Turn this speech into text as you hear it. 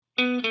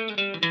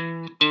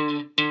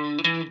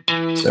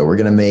So we're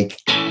going to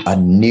make a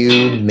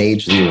new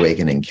Mage the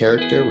Awakening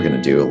character. We're going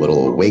to do a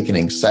little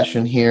awakening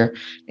session here.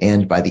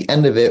 And by the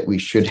end of it, we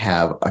should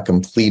have a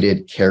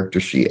completed character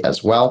sheet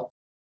as well.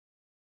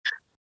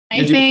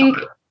 I think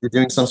you're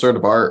doing some sort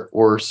of art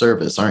or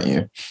service, aren't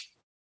you?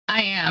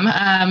 I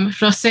am.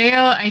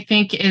 Roseo, I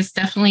think, is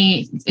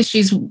definitely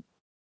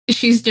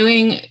she's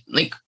doing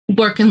like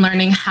work and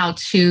learning how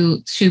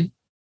to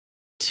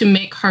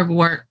make her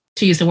work,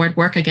 to use the word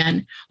work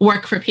again,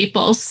 work for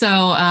people.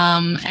 So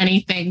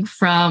anything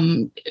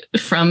from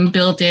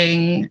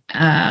building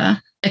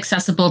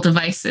accessible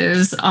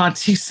devices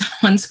onto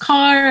someone's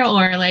car,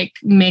 or like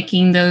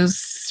making those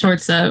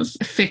sorts of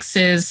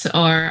fixes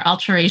or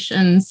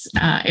alterations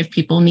if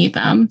people need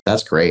them.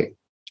 That's great.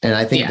 And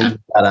I think that you've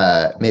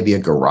got maybe a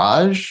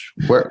garage.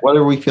 What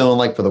are we feeling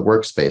like for the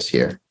workspace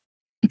here?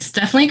 It's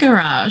definitely a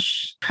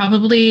garage.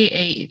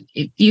 Probably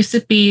it used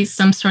to be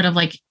some sort of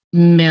like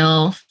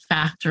mill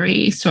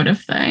factory sort of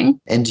thing.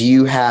 And do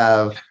you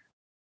have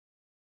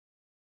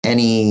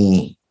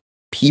any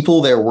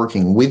people there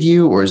working with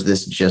you, or is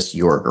this just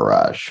your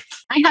garage?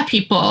 I have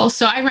people.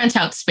 So I rent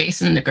out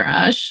space in the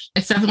garage.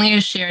 It's definitely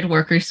a shared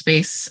worker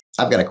space.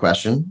 I've got a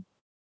question.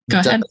 Go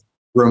ahead.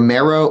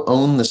 Romero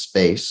own the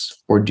space,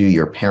 or do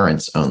your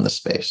parents own the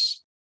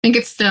space? I think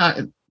it's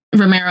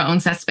Romero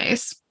owns that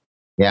space.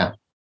 Yeah.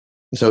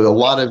 So a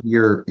lot of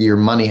your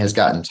money has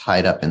gotten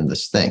tied up in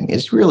this thing.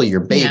 It's really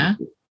your baby. Yeah.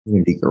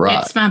 Community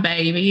garage. It's my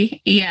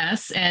baby.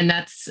 Yes. And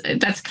that's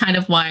kind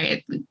of why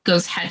it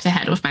goes head to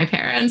head with my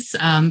parents,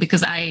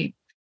 because I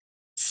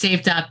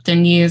saved up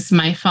and used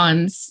my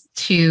funds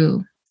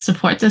to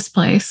support this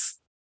place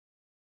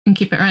and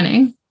keep it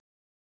running.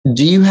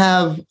 Do you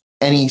have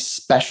any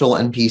special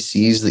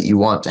NPCs that you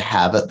want to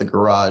have at the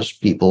garage?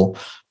 People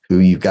who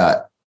you've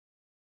got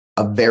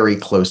a very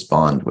close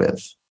bond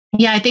with?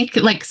 Yeah, I think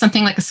like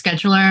something like a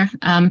scheduler,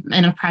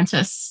 an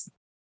apprentice.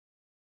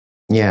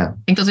 Yeah. I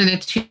think those are the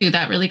two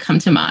that really come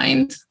to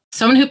mind.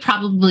 Someone who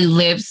probably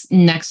lives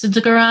next to the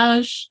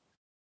garage,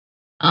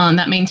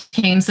 that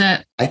maintains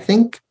it. I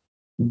think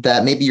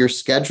that maybe your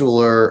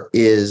scheduler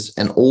is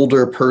an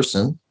older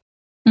person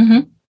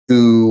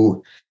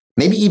who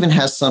maybe even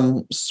has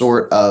some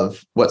sort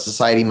of what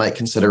society might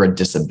consider a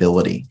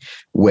disability,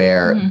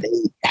 where they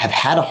have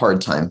had a hard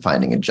time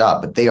finding a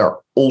job, but they are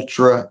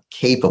ultra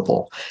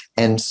capable.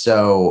 And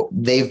so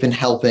they've been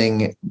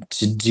helping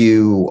to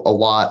do a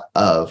lot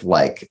of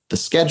like the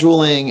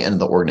scheduling and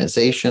the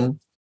organization.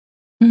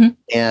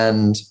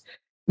 And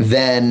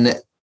then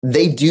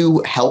they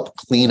do help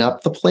clean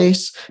up the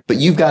place, but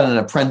you've got an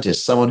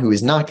apprentice, someone who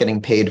is not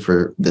getting paid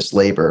for this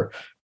labor.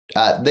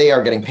 They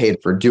are getting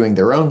paid for doing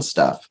their own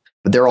stuff,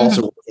 but they're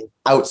also working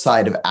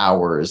outside of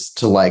hours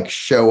to like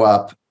show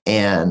up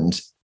and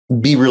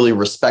be really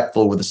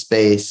respectful with the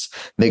space,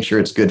 make sure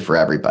it's good for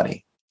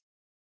everybody.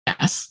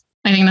 Yes,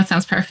 I think that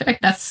sounds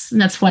perfect.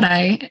 That's what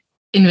I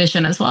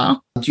envision as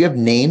well. Do you have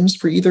names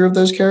for either of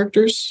those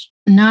characters?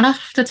 Not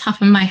off the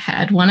top of my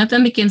head. One of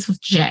them begins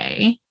with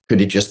J. Could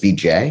it just be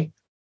J?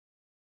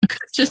 It could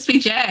just be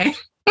J.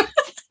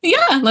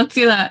 Yeah, let's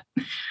do that.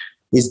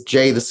 Is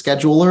J the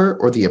scheduler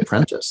or the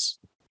apprentice?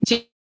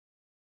 J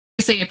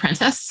is the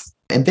apprentice.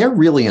 And they're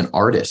really an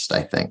artist,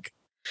 I think,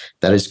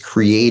 that is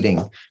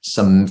creating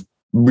some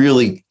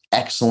really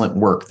excellent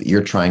work that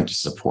you're trying to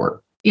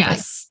support.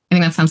 Yes, I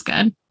think that sounds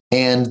good.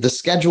 And the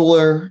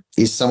scheduler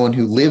is someone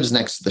who lives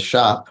next to the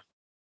shop.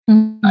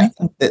 I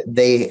think that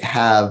they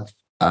have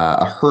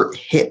a hurt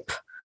hip,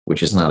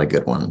 which is not a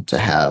good one to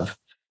have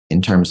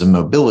in terms of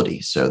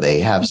mobility. So they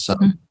have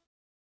some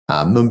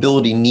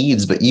mobility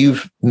needs, but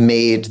you've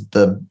made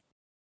the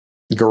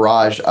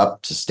garage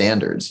up to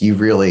standards.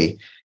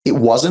 It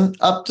wasn't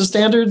up to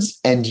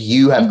standards, and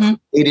you have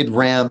created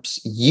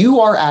ramps. You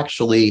are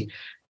actually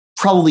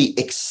probably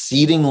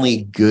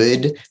exceedingly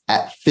good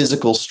at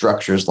physical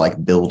structures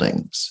like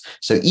buildings.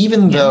 So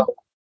even though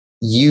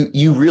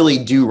you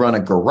really do run a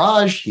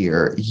garage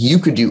here, you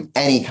could do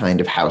any kind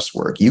of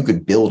housework. You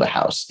could build a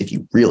house if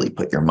you really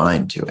put your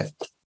mind to it.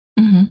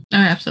 Oh,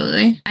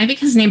 absolutely. I think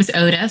his name is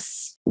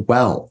Otis.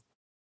 Well,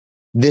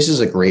 this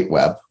is a great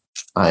web.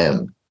 I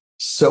am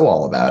so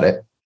all about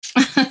it.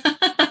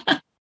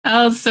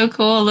 Oh, so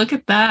cool. Look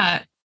at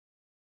that.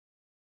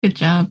 Good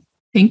job.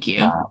 Thank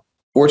you.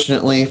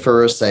 Fortunately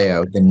for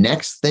Roseo, the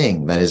next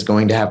thing that is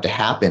going to have to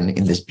happen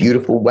in this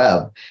beautiful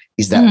web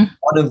is that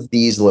one of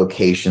these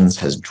locations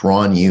has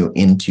drawn you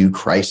into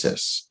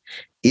crisis.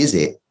 Is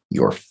it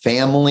your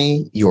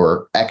family,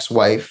 your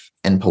ex-wife,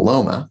 and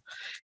Paloma?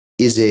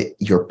 Is it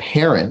your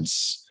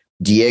parents,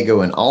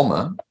 Diego and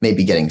Alma,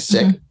 maybe getting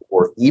sick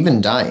or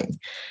even dying?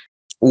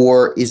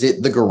 Or is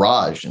it the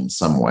garage in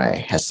some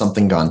way? Has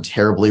something gone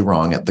terribly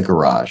wrong at the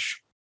garage?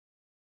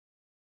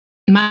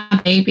 My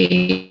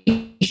baby.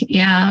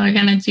 Yeah, we're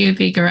going to do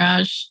the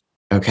garage.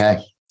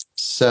 Okay.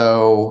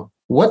 So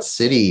what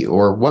city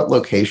or what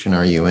location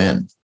are you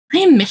in?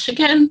 I'm in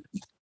Michigan.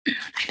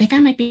 I think I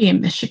might be in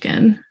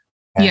Michigan.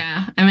 Okay.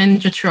 Yeah, I'm in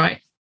Detroit.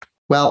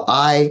 Well,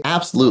 I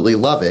absolutely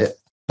love it,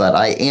 but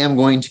I am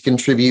going to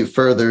contribute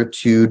further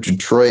to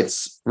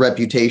Detroit's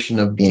reputation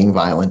of being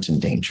violent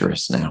and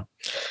dangerous now.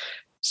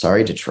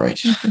 Sorry,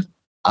 Detroit.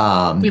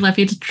 We love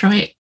you,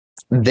 Detroit.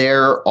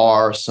 There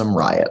are some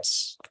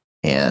riots.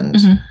 And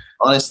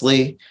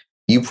honestly,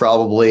 you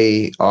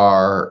probably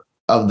are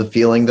of the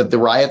feeling that the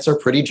riots are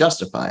pretty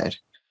justified.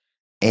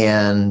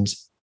 And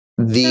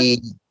the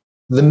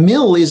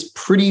mill is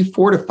pretty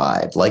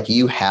fortified. Like,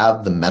 you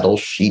have the metal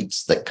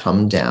sheets that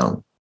come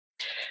down.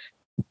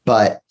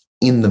 But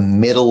in the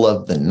middle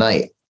of the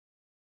night,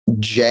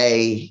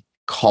 Jay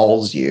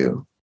calls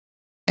you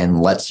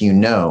and lets you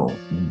know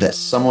that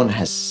someone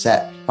has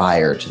set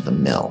fire to the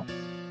mill.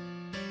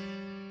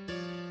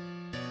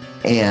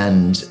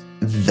 And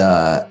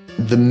the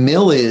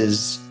mill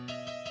is,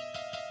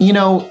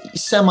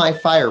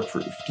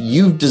 semi-fireproofed.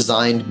 You've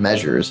designed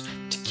measures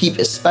to keep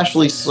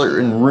especially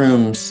certain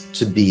rooms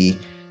to be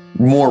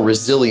more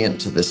resilient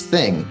to this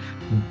thing,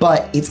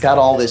 but it's got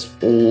all this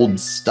old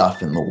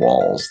stuff in the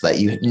walls that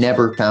you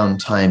never found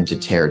time to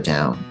tear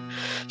down.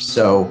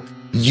 So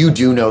you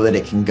do know that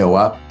it can go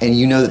up, and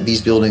you know that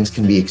these buildings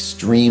can be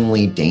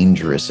extremely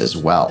dangerous as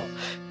well,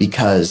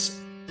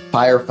 because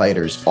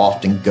firefighters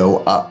often go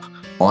up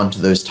onto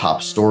those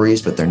top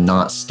stories, but they're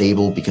not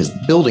stable because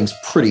the building's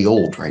pretty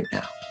old right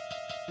now.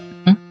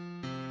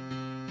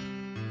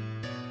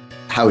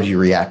 How would you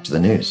react to the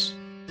news?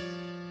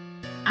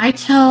 I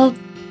tell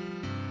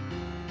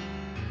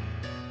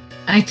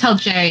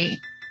Jay,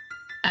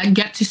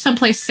 get to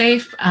someplace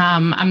safe.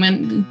 I'm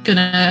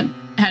gonna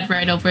head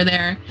right over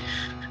there.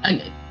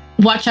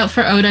 Watch out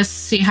for Otis,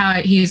 see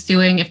how he's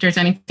doing. If there's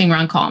anything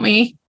wrong, call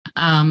me.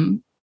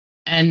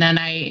 And then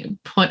I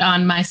put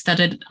on my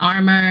studded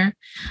armor.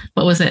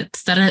 What was it?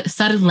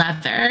 Studded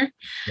leather.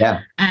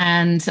 Yeah.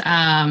 And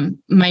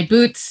my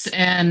boots.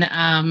 And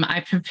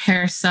I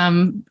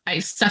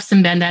stuff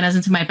some bandanas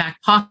into my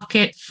back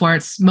pocket for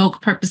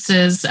smoke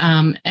purposes.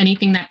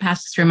 Anything that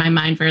passes through my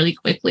mind really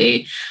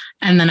quickly.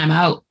 And then I'm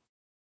out.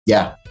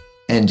 Yeah.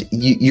 And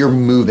you're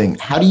moving.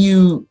 How do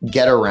you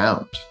get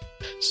around?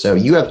 So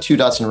you have 2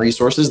 dots in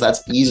resources.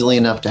 That's easily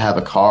enough to have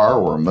a car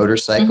or a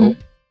motorcycle.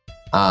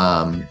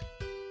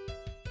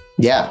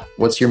 Yeah.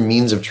 What's your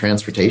means of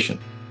transportation?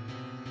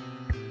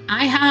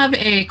 I have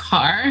a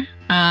car.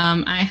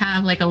 I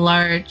have like a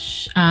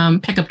large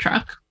pickup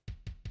truck.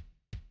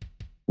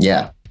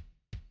 Yeah.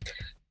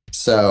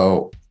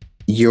 So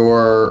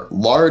your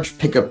large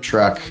pickup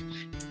truck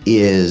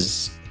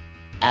is,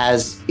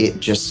 as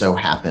it just so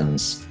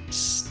happens,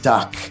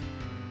 stuck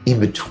in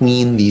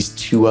between these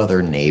 2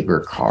 other neighbor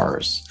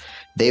cars.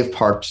 They've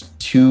parked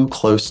too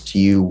close to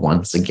you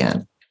once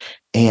again.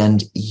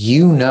 And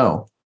you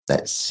know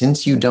that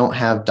since you don't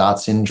have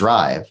dots in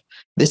drive,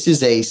 this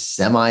is a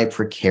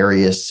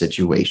semi-precarious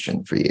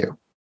situation for you.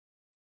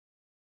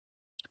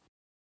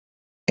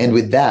 And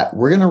with that,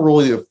 we're going to roll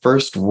the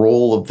first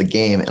roll of the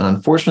game. And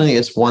unfortunately,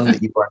 it's one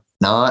that you are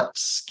not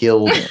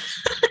skilled in.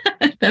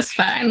 That's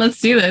fine. Let's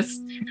do this.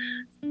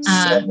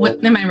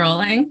 What am I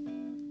rolling?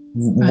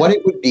 What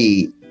it would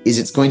be is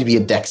it's going to be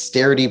a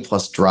dexterity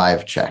plus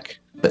drive check.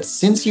 But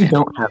since you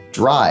don't have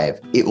drive,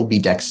 it will be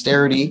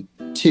dexterity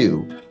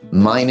 2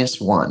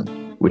 minus 1.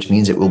 Which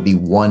means it will be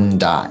 1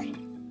 die.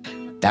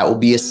 That will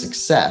be a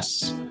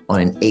success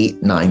on an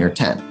 8, 9, or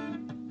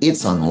 10.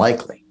 It's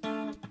unlikely.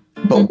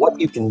 But what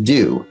you can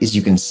do is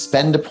you can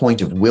spend a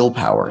point of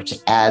willpower to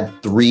add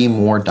 3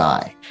 more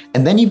die.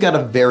 And then you've got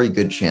a very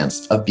good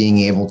chance of being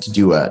able to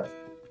do a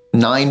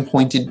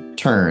 9-pointed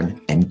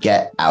turn and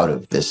get out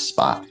of this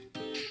spot.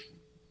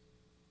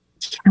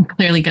 I'm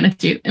clearly going to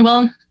do...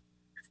 Well,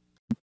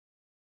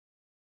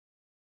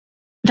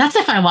 that's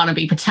if I want to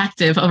be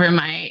protective over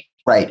my...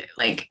 Right.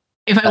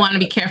 If I want to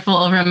be careful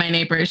over my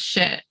neighbor's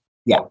shit.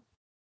 Yeah.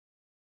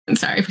 I'm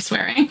sorry for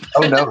swearing.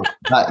 Oh, no.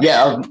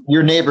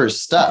 Your neighbor's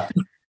stuff.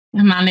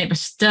 My neighbor's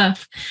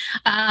stuff.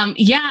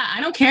 I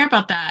don't care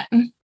about that.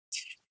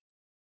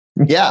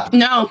 Yeah.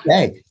 No.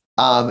 Okay.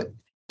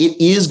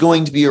 It is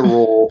going to be a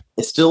roll.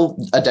 It's still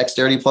a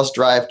dexterity plus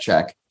drive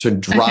check to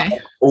drive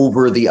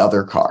over the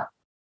other car.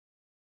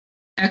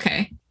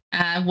 Okay.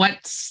 What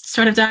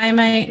sort of die am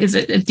I? Is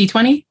it a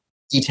D20?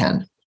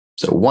 D10.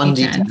 So 1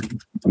 D10.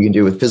 You can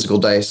do with physical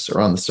dice, or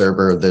on the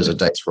server, there's a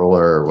dice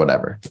roller or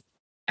whatever.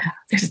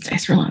 There's a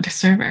dice roller on the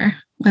server.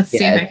 Let's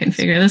see if I can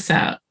figure this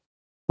out.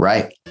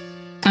 Right.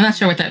 I'm not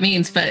sure what that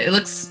means, but it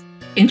looks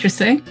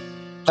interesting.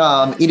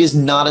 It is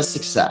not a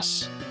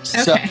success.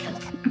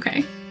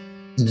 Okay.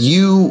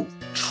 You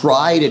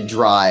try to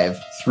drive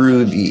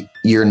through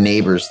your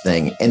neighbor's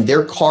thing, and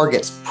their car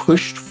gets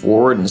pushed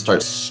forward and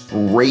starts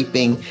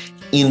scraping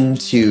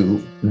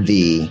into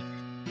the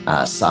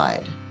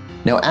side.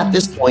 Now, at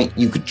this point,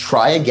 you could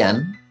try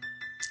again,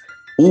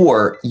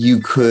 or you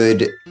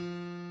could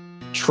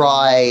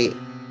try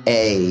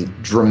a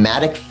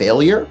dramatic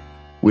failure,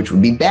 which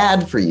would be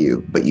bad for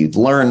you, but you'd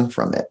learn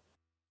from it.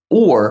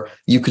 Or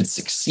you could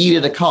succeed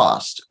at a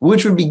cost,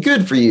 which would be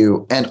good for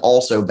you and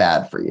also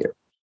bad for you.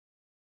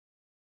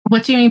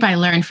 What do you mean by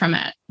learn from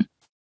it?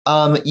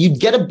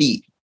 You'd get a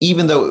beat,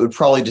 even though it would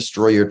probably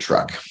destroy your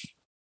truck.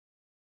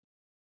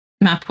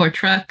 My poor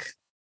truck.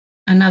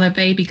 Another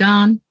baby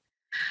gone.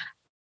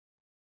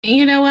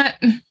 You know what?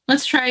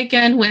 Let's try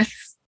again with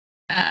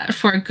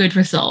for a good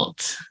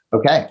result.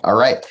 Okay. All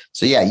right.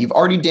 So yeah, you've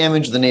already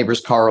damaged the neighbor's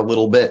car a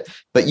little bit,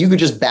 but you could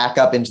just back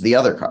up into the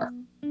other car.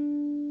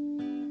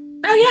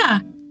 Oh yeah.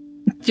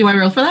 Do I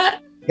roll for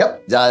that?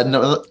 Yep.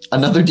 No,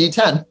 another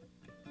D10.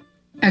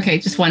 Okay,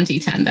 just one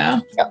D10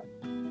 though. Yep.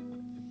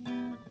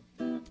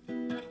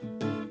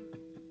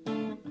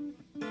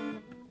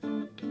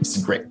 This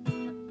is great.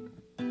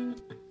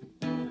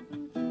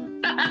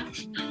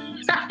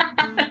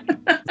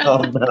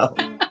 Oh no.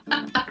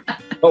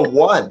 A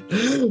 1.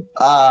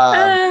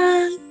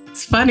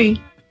 It's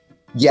funny.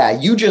 Yeah,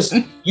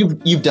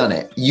 you've done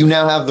it. You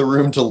now have the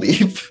room to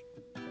leave.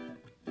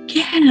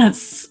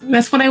 Yes,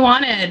 that's what I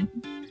wanted.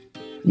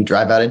 You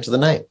drive out into the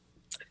night.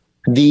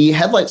 The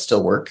headlights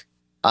still work.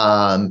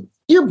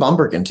 Your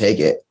bumper can take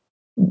it.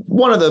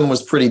 One of them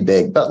was pretty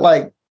big, but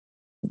like,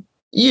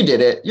 you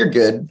did it. You're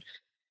good.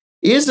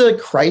 It is a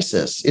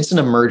crisis. It's an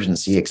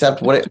emergency,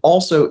 except what it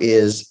also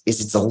is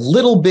it's a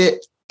little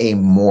bit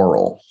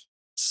amoral.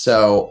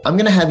 So I'm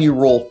going to have you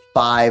roll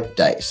 5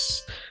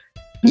 dice.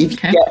 If you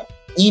get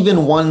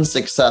even 1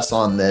 success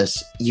on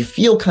this, you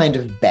feel kind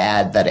of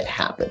bad that it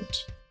happened.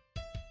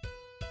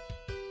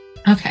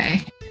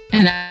 Okay.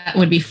 And that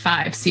would be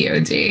 5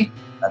 COD.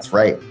 That's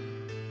right.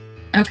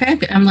 Okay.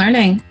 I'm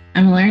learning.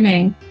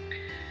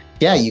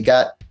 Yeah, you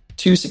got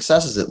 2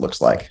 successes, it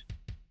looks like.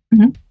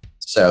 Mm-hmm.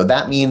 So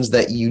that means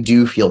that you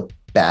do feel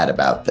bad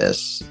about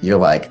this. You're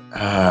like,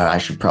 I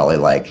should probably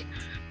like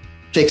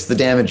fix the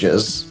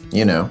damages,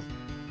 you know.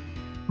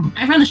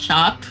 I run a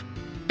shop.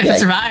 If it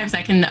survives,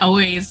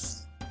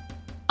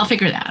 I'll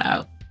figure that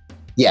out.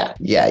 Yeah.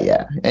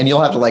 And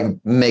you'll have to like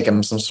make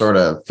them some sort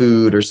of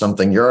food or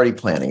something. You're already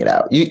planning it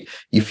out.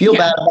 You feel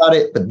bad about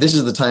it, but this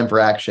is the time for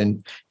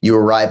action. You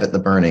arrive at the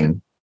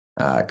burning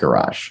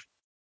garage.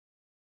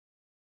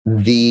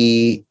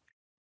 The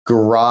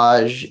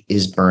garage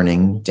is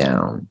burning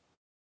down,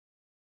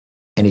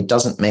 and it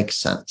doesn't make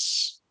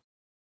sense.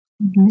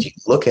 Mm-hmm. If you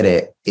look at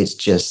it, it's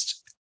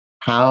just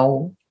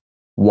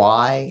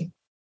why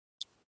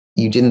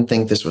you didn't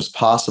think this was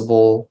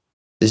possible.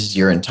 This is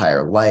your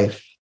entire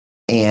life.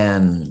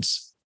 And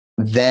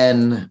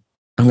then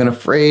I'm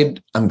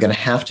afraid I'm going to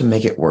have to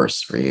make it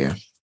worse for you.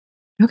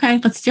 Okay,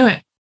 let's do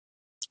it.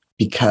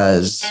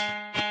 Because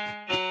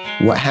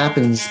what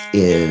happens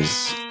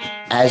is,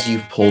 as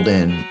you've pulled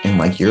in and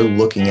like you're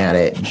looking at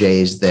it,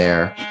 Jay's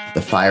there,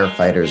 the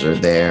firefighters are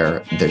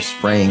there, they're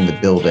spraying the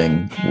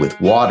building with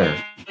water.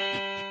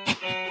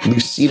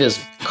 Lucida's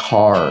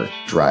car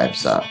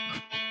drives up.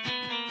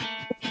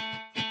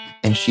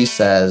 And she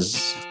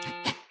says,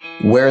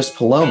 "Where's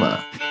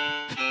Paloma?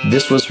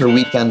 This was her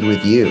weekend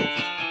with you."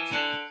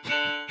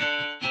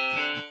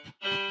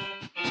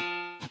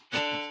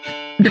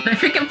 Did I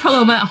freaking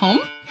Paloma at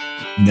home?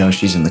 No,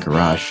 she's in the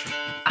garage.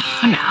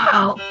 Oh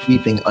no.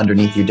 Sweeping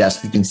underneath your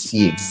desk, you can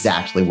see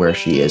exactly where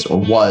she is or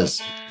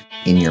was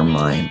in your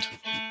mind.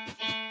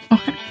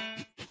 Okay.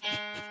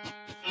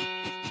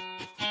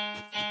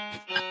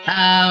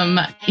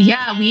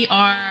 Yeah, we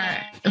are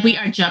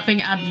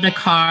jumping out of the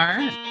car.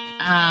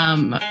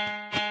 And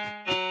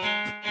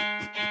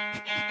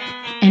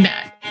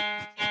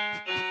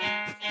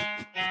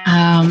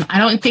I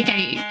don't think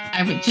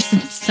I'm just in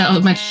so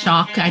much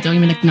shock. I don't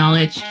even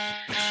acknowledge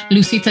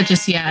Lucita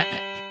just yet.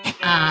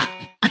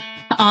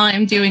 All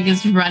I'm doing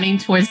is running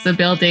towards the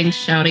building,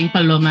 shouting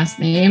Paloma's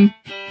name.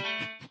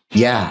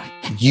 Yeah,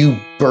 you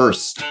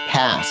burst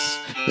past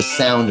the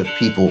sound of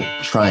people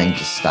trying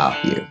to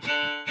stop you.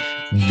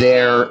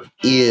 There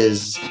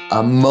is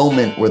a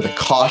moment where the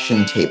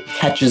caution tape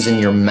catches in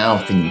your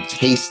mouth and you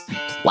taste the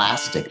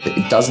plastic, but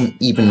it doesn't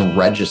even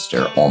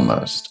register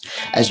almost,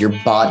 as your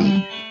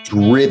body,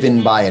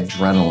 driven by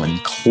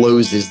adrenaline,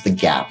 closes the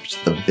gap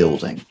to the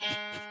building.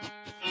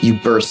 You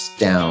burst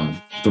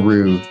down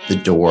through the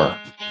door.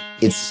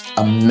 It's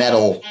a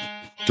metal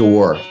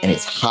door and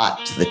it's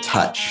hot to the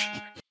touch.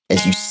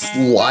 As you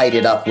slide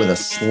it up with a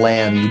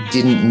slam, you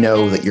didn't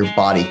know that your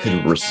body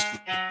could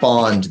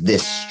respond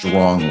this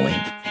strongly.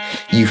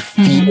 You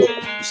feel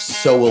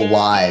so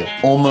alive,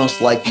 almost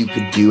like you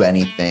could do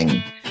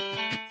anything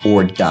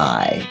or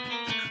die.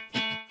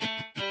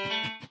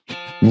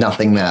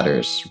 Nothing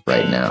matters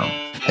right now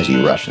as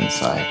you rush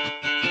inside.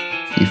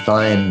 You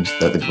find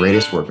that the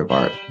greatest work of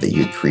art that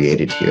you'd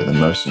created here, the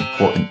most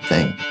important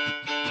thing,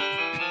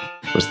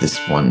 was this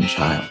one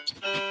child.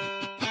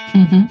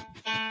 Mm-hmm.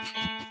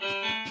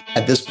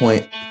 At this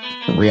point,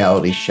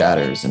 reality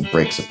shatters and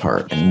breaks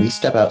apart, and we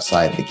step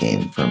outside the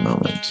game for a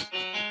moment.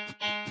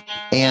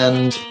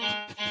 And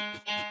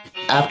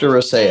after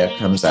Rosea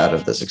comes out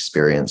of this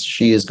experience,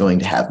 she is going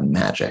to have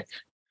magic.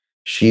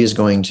 She is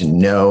going to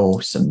know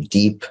some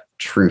deep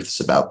truths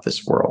about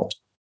this world.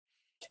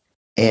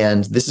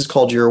 And this is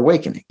called your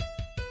awakening.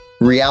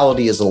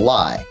 Reality is a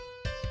lie.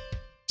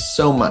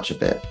 So much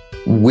of it.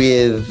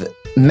 With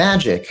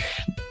magic,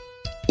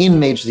 in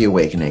Mage the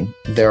Awakening,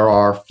 there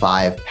are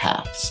 5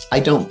 paths. I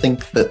don't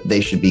think that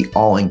they should be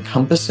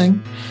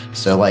all-encompassing.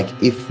 So, like,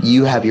 if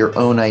you have your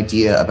own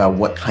idea about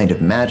what kind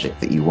of magic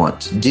that you want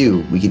to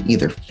do, we can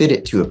either fit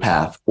it to a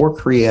path or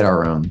create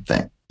our own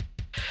thing.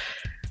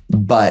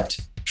 But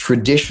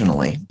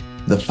Traditionally,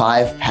 the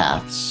 5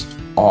 paths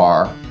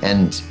are,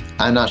 and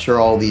I'm not sure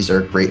all these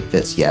are great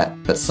fits yet,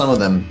 but some of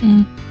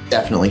them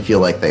definitely feel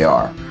like they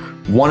are.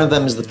 One of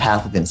them is the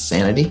path of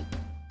insanity,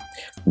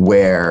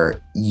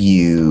 where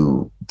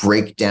you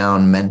break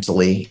down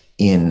mentally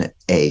in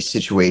a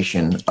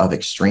situation of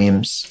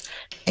extremes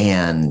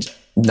and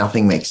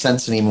nothing makes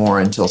sense anymore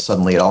until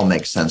suddenly it all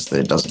makes sense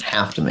that it doesn't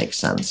have to make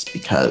sense,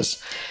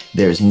 because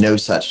there's no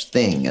such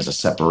thing as a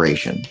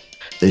separation.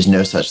 There's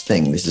no such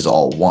thing. This is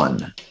all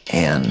one.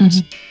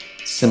 And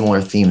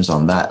similar themes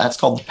on that. That's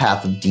called the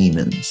path of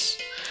demons.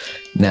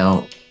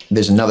 Now,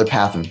 there's another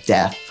path of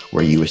death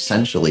where you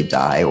essentially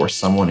die, or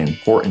someone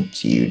important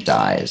to you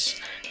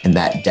dies, and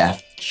that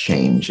death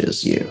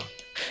changes you.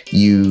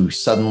 You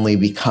suddenly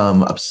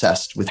become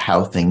obsessed with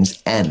how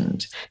things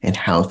end and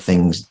how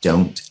things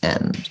don't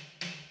end.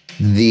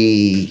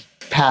 The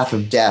path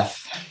of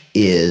death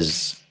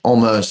is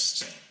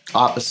almost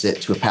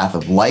opposite to a path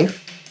of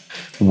life,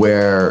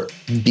 where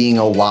being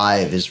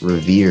alive is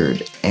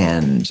revered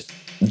and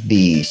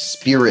the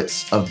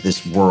spirits of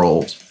this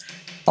world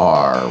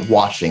are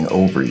watching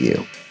over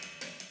you.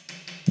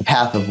 The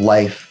path of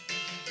life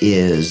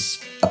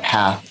is a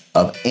path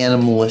of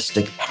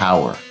animalistic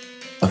power,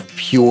 of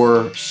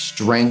pure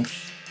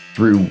strength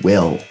through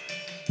will.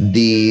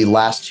 The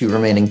last 2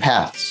 remaining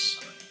paths,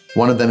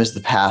 one of them is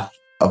the path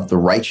of the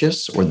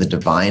righteous, or the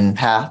divine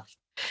path.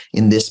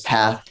 In this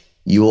path,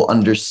 you will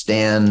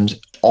understand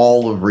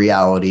all of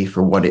reality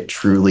for what it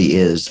truly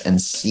is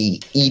and see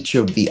each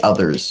of the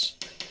others.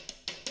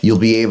 You'll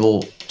be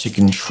able to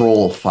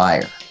control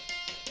fire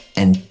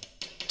and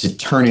to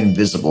turn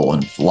invisible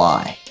and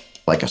fly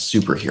like a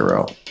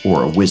superhero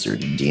or a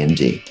wizard in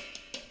D&D.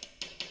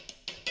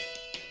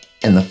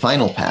 And the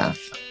final path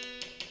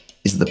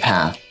is the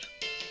path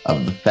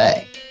of the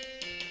Fae,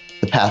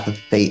 the path of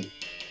fate,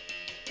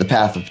 the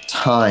path of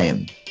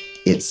time.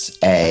 It's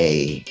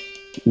a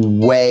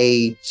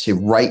way to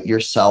write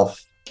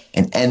yourself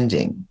an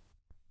ending,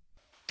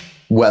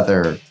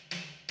 whether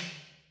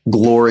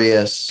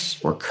glorious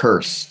or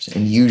cursed,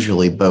 and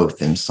usually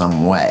both in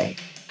some way.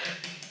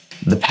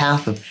 The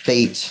path of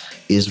fate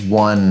is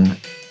one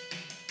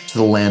to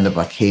the land of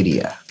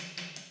Acadia,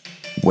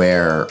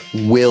 where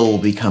will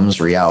becomes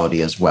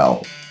reality as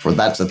well. For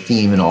that's a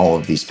theme in all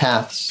of these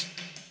paths.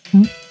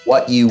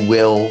 What you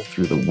will,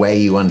 through the way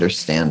you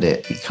understand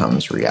it,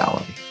 becomes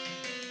reality.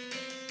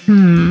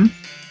 And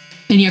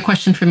your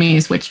question for me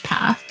is which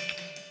path?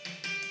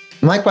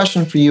 My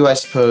question for you, I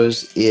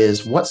suppose,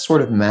 is what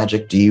sort of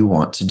magic do you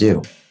want to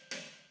do?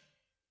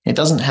 It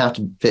doesn't have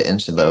to fit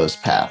into those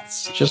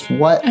paths. Just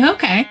what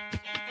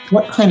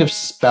kind of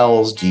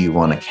spells do you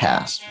want to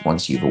cast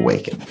once you've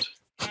awakened?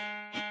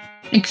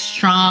 Like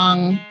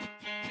strong,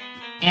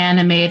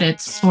 animated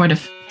sort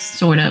of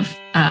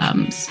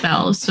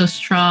spells. So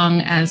strong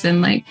as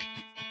in like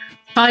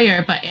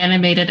fire, but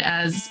animated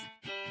as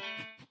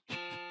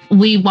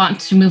we want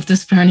to move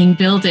this burning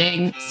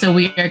building, so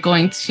we are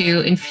going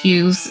to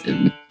infuse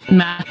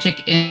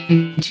magic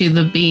into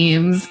the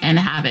beams and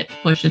have it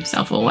push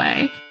itself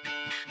away.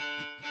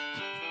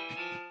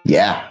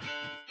 Yeah,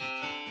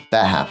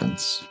 that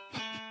happens.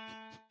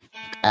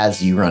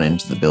 As you run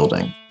into the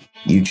building,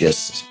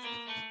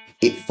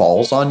 it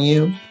falls on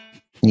you,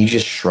 and you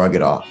just shrug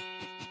it off.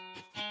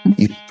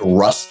 You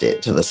thrust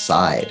it to the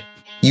side.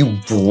 You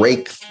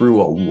break through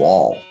a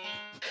wall.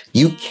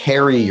 You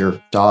carry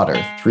your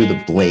daughter through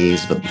the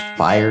blaze, but the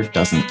fire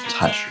doesn't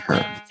touch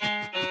her.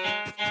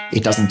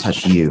 It doesn't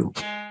touch you.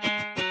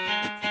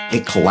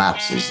 It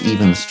collapses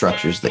even the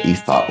structures that you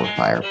thought were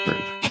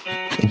fireproof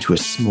into a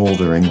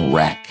smoldering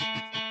wreck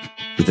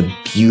with a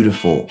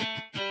beautiful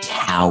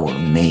tower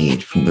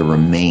made from the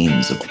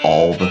remains of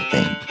all the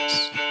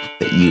things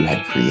that you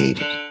had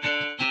created.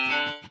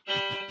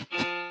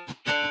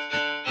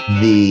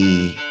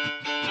 The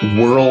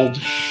world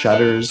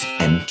shudders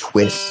and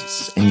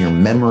twists, and your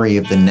memory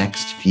of the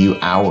next few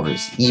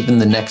hours, even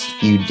the next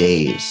few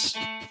days,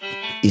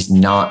 is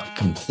not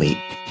complete.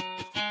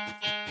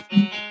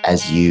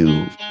 As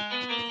you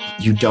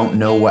don't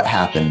know what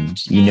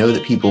happened. You know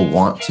that people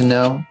want to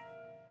know.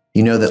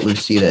 You know that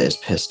Lucida is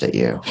pissed at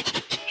you.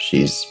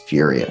 She's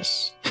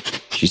furious.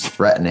 She's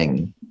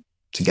threatening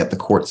to get the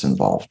courts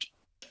involved.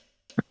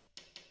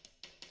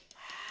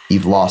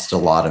 You've lost a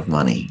lot of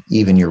money.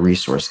 Even your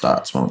resource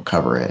dots won't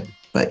cover it.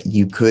 But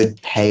you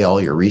could pay all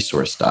your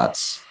resource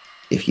dots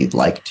if you'd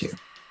like to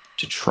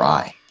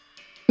try.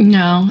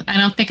 No, I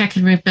don't think I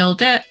can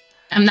rebuild it.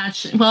 I'm not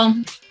sure. Well,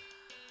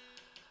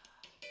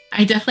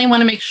 I definitely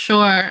want to make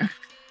sure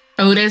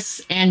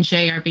Otis and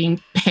Jay are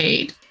being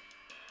paid.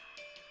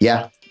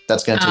 Yeah,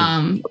 that's going to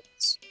take...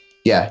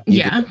 Yeah.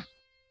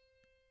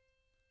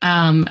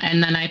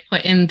 And then I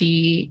put in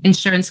the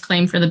insurance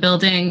claim for the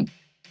building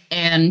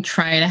and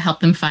try to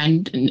help them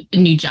find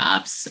new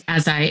jobs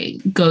as I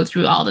go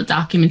through all the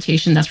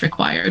documentation that's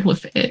required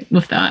with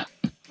that.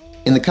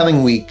 In the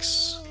coming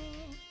weeks,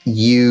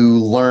 you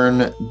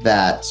learn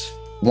that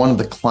one of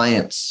the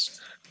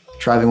clients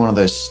driving one of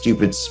those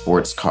stupid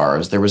sports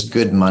cars, there was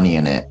good money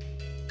in it,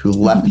 who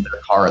left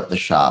their car at the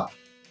shop,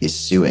 is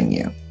suing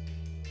you.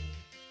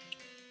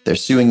 They're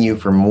suing you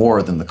for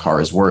more than the car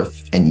is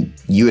worth. And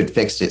you had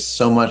fixed it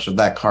so much of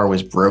that car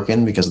was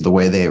broken because of the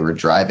way they were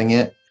driving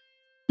it.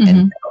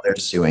 And now they're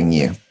suing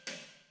you.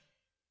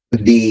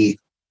 The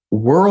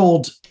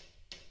world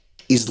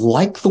is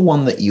like the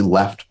one that you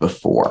left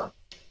before.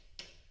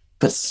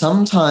 But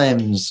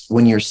sometimes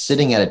when you're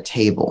sitting at a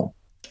table,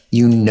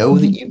 you know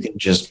that you can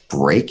just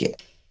break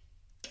it.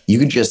 You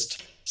could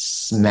just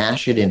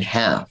smash it in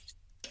half.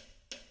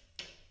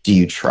 Do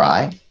you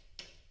try?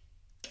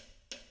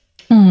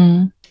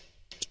 I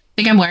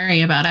think I'm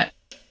wary about it.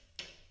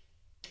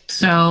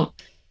 So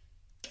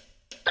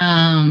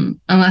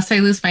unless I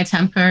lose my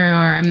temper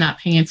or I'm not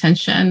paying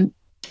attention,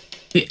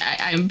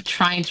 I'm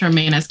trying to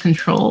remain as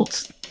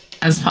controlled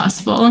as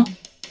possible.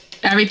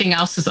 Everything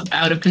else is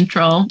out of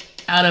control,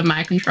 out of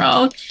my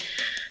control.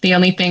 The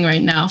only thing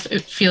right now,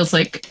 it feels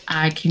like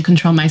I can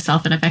control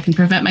myself, and if I can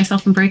prevent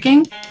myself from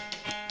breaking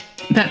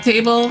that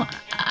table,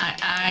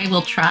 I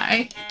will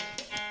try.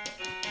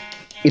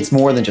 It's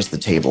more than just the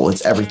table.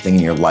 It's everything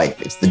in your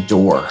life. It's the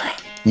door.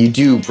 You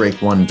do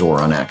break one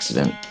door on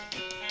accident.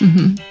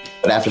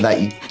 But after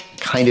that, you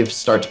kind of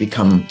start to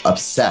become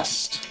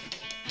obsessed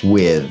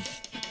with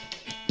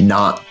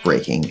not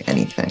breaking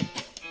anything.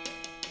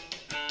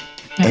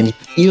 And you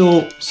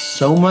feel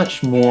so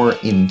much more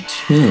in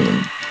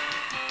tune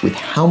with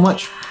how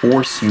much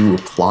force you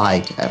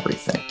apply to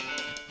everything.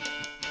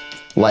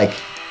 Like,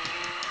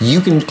 you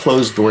can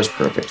close doors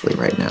perfectly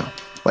right now.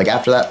 Like,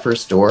 after that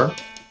first door,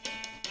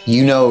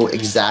 you know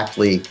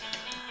exactly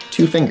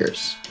 2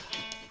 fingers.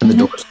 And the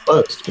door is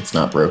closed. It's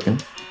not broken.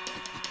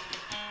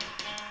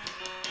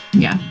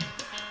 Yeah.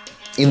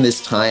 In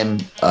this time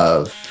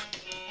of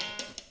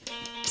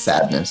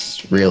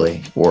sadness,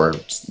 really, or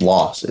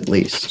loss at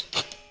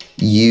least,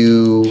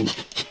 you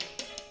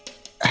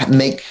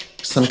make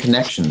some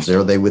connections.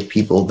 Are they with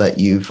people that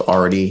you've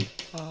already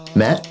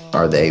met?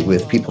 Are they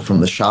with people from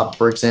the shop,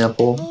 for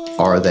example?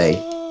 Are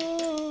they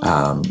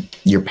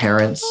your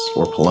parents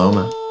or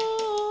Paloma?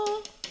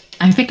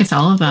 I think it's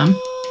all of them.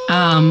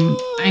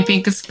 I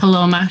think it's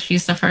Paloma.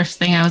 She's the first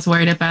thing I was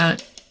worried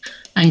about.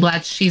 I'm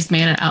glad she's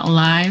made it out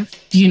alive.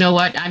 You know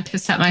what? I'm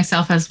pissed at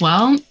myself as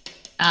well.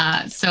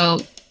 So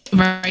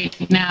right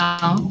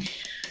now,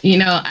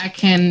 I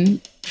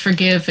can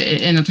forgive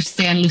and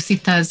understand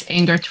Lucita's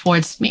anger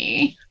towards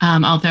me.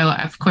 Although,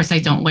 of course, I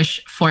don't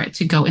wish for it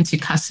to go into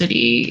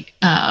custody,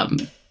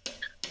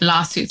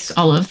 lawsuits,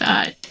 all of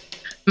that.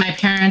 My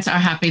parents are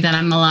happy that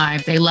I'm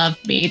alive. They love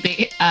me.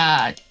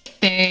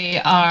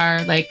 They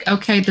are like,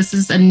 okay, this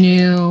is a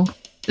new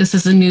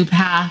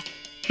path.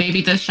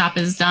 Maybe the shop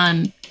is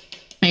done.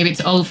 Maybe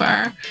it's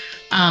over.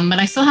 But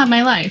I still have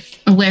my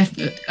life.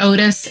 With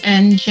Otis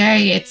and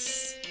Jay,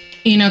 it's,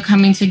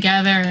 coming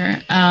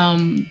together,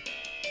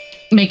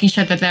 making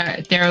sure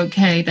that they're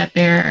okay, that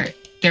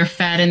they're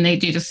fed, and they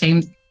do the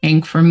same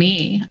thing for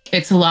me.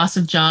 It's a loss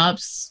of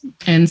jobs,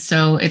 and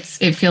so it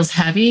feels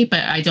heavy,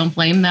 but I don't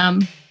blame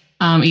them,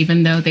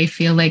 even though they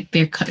feel like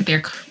there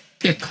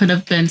could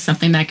have been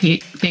something that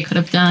they could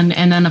have done.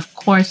 And then, of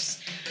course,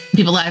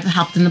 people that I've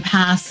helped in the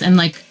past and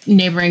like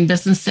neighboring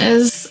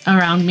businesses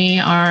around me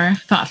are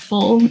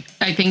thoughtful.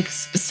 I think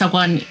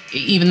someone,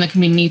 even the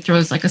community,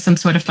 throws like some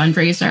sort of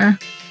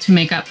fundraiser to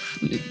make up,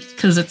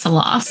 because it's a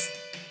loss.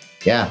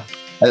 Yeah,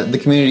 the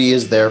community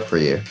is there for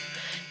you.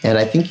 And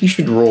I think you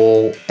should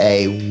roll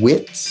a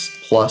wits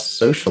plus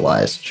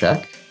socialize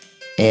check.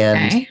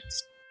 And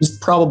it's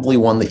probably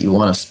one that you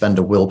want to spend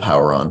a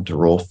willpower on to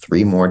roll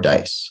 3 more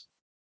dice.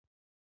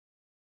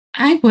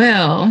 I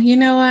will. You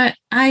know what?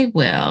 I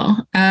will.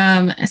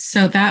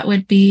 So that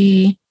would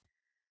be,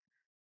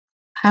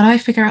 how do I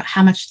figure out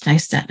how much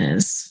dice that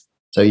is?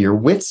 So your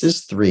wits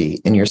is 3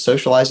 and your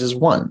socialize is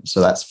 1.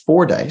 So that's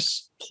 4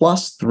 dice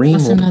plus 3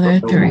 plus more. Another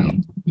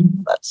 3.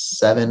 That's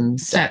 7.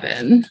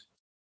 7.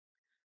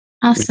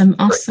 Awesome.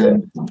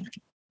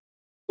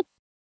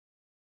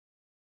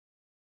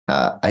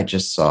 I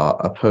just saw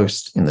a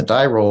post in the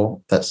die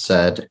roll that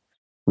said,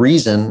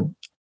 reason,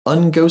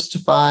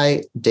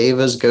 unghostify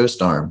Deva's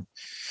ghost arm.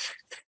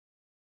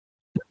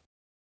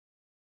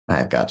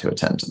 I've got to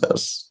attend to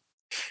those.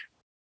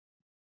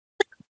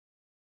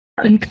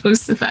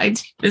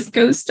 Unghostify Deva's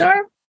ghost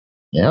arm?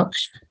 Yeah.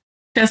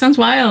 That sounds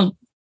wild.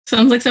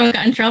 Sounds like someone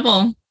got in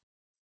trouble.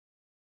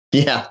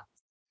 Yeah.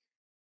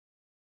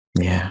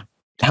 Yeah.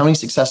 How many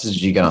successes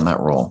did you get on that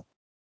roll?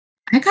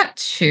 I got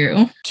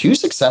 2. 2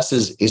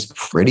 successes is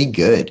pretty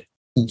good.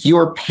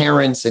 Your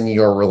parents and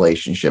your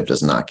relationship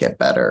does not get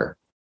better.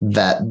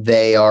 That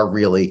they are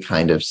really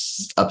kind of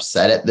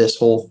upset at this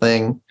whole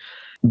thing.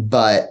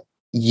 But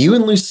you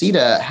and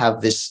Lucita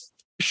have this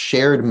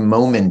shared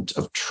moment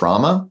of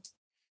trauma,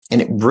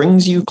 and it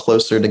brings you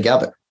closer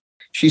together.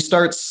 She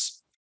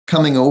starts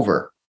coming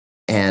over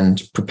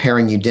and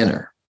preparing you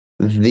dinner.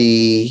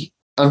 The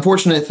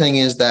unfortunate thing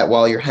is that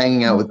while you're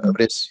hanging out with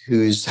Otis,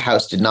 whose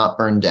house did not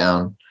burn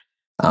down,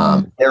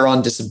 they're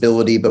on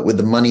disability, but with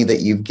the money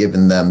that you've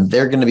given them,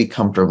 they're going to be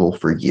comfortable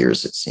for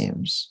years, it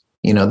seems.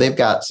 They've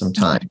got some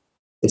time.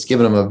 It's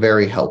given them a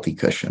very healthy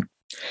cushion.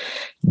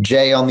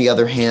 Jay, on the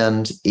other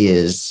hand,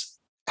 is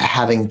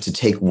having to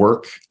take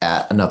work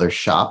at another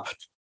shop.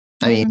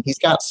 I mean, he's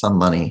got some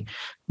money,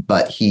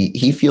 but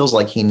he feels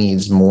like he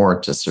needs more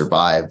to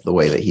survive the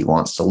way that he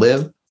wants to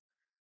live.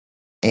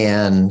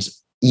 And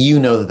you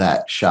know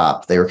that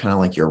shop, they were kind of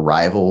like your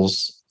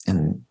rivals,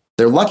 and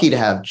they're lucky to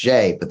have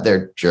Jay, but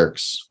they're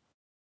jerks.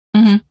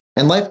 Mm-hmm.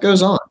 And life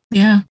goes on.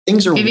 Yeah.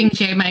 Things are giving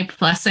Jay my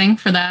blessing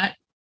for that.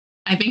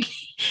 I think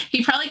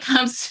he probably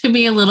comes to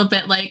me a little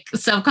bit like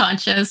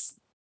self-conscious,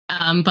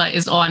 but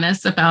is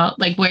honest about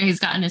like where he's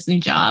gotten his new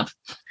job.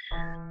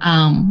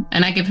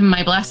 And I give him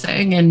my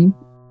blessing, and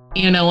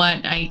you know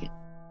what? I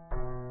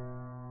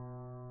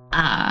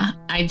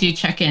do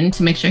check in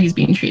to make sure he's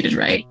being treated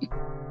right.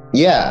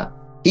 Yeah,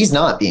 he's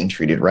not being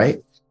treated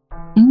right.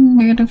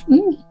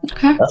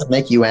 Okay. Doesn't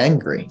make you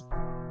angry.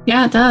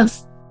 Yeah, it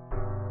does.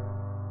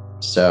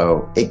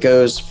 So it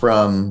goes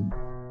from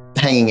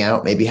hanging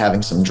out, maybe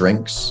having some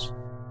drinks,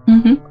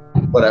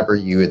 whatever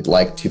you would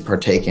like to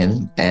partake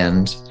in.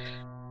 And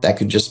that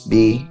could just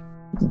be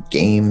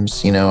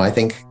games. You know, I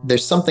think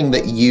there's something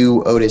that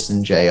you, Otis,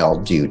 and Jay all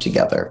do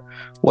together.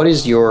 What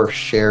is your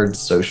shared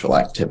social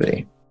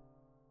activity?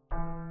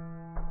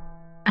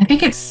 I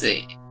think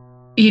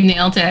you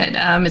nailed it.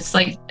 It's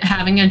like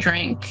having a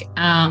drink,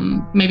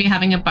 maybe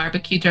having a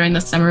barbecue during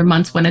the summer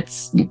months when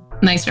it's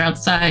nicer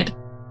outside,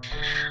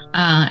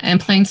 and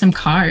playing some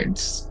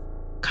cards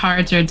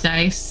or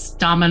dice,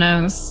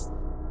 dominoes.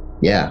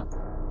 Yeah.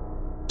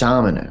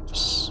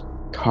 Dominoes,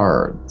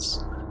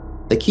 cards.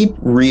 They keep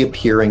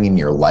reappearing in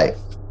your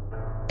life,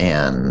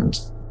 and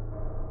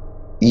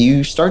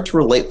you start to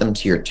relate them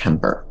to your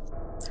temper.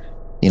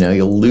 You know,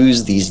 you'll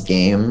lose these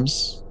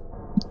games,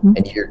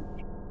 and you're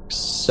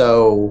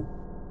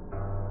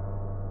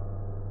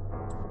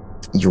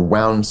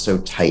wound so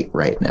tight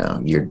right now.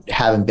 You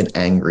haven't been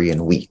angry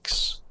in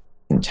weeks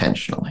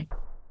intentionally.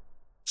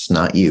 It's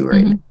not you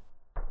right now.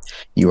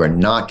 You are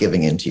not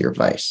giving into your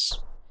vice.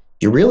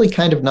 You're really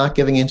kind of not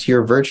giving into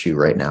your virtue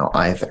right now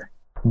either,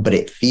 but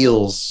it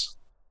feels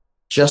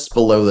just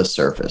below the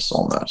surface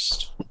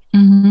almost.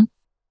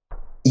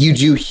 You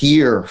do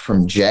hear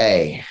from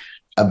Jay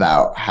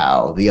about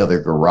how the other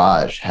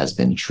garage has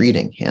been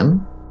treating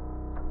him,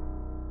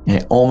 and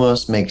it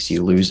almost makes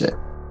you lose it.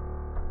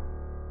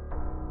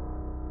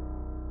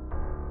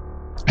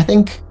 I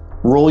think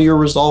roll your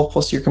resolve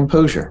plus your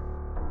composure.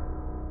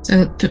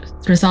 So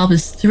resolve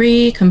is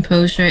 3,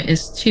 composure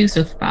is 2,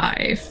 so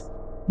 5.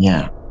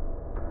 Yeah.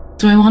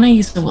 Do I want to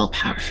use the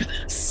willpower for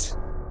this?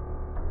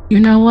 You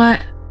know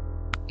what?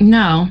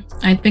 No,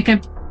 I think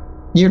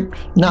You're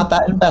not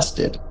that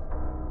invested.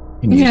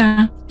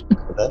 Yeah.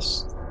 For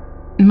this.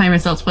 My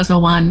results was a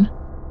 1.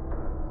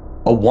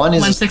 A 1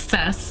 is 1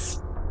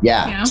 success.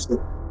 Yeah.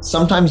 So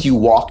sometimes you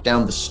walk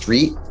down the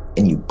street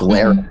and you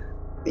glare,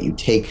 but you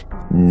take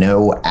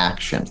no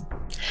action.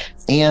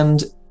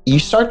 And you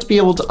start to be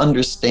able to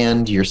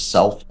understand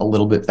yourself a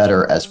little bit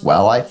better as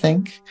well, I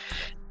think.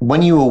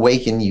 When you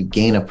awaken, you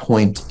gain a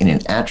point in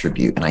an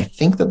attribute. And I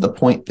think that the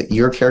point that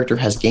your character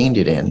has gained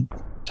it in,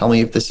 tell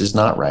me if this is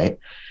not right,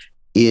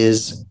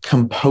 is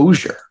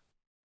composure.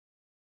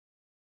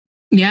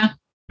 Yeah,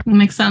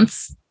 makes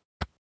sense.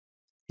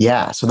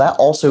 Yeah, so that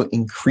also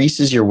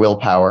increases your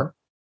willpower.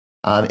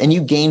 And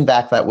you gain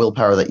back that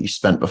willpower that you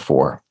spent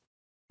before.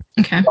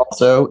 Okay. It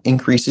also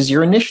increases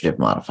your initiative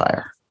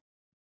modifier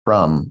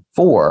from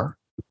 4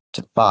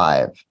 to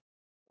 5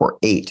 or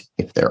 8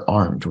 if they're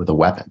armed with a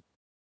weapon.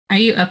 Are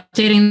you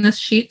updating this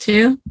sheet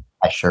too?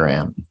 I sure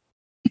am.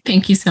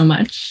 Thank you so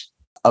much.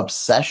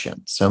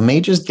 Obsession. So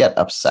mages get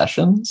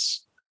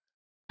obsessions.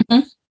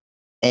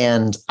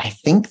 And I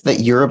think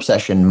that your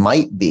obsession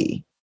might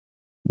be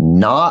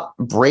not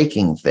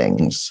breaking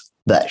things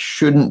that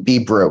shouldn't be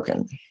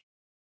broken.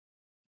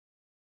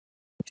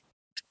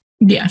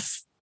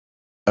 Yes.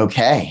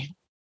 Okay.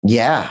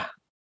 Yeah.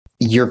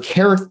 Your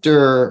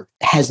character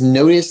has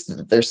noticed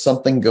that there's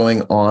something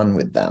going on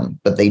with them,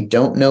 but they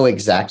don't know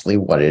exactly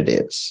what it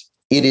is.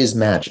 It is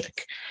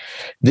magic.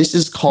 This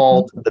is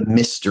called the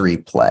mystery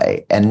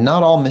play, and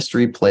not all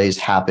mystery plays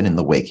happen in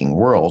the waking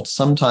world.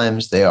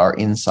 Sometimes they are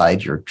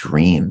inside your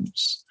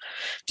dreams.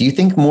 Do you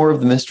think more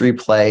of the mystery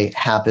play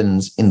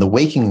happens in the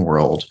waking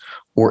world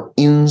or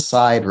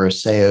inside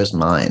Roseo's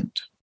mind?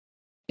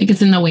 I think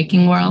it's in the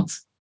waking world.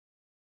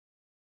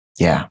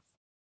 Yeah.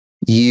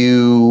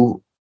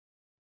 You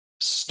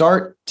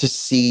start to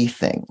see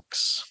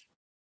things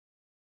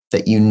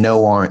that you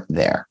know aren't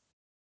there.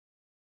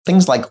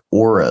 Things like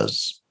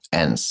auras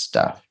and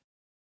stuff.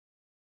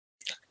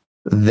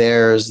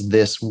 There's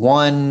this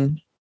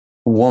one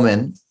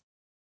woman.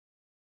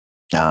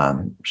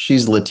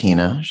 She's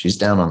Latina. She's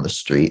down on the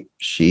street.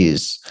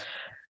 She's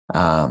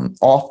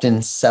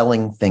often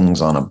selling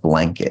things on a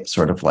blanket,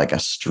 sort of like a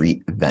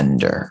street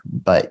vendor.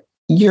 But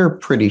you're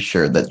pretty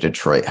sure that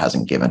Detroit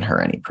hasn't given her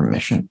any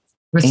permission.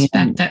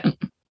 Respect it.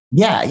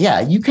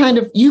 Yeah.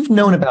 You've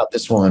known about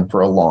this woman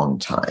for a long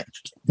time.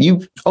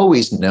 You've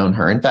always known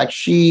her. In fact,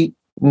 she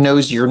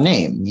knows your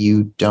name.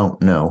 You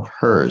don't know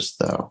hers,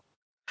 though.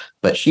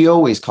 But she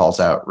always calls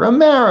out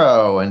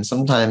Romero, and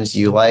sometimes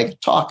you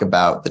talk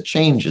about the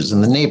changes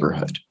in the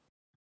neighborhood.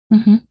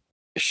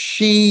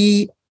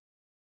 She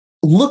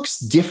looks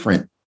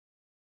different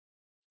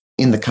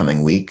in the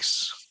coming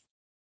weeks.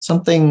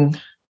 Something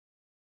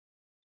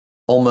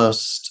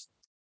almost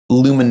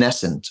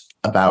luminescent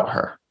about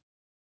her.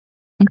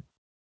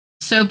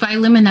 So by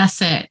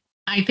luminescent,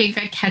 I think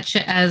I catch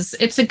it as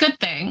it's a good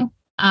thing.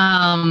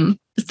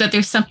 That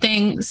there's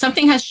something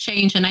has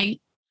changed, and I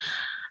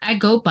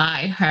go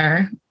by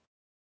her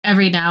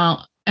every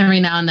now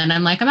and then.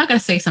 I'm like, I'm not going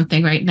to say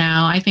something right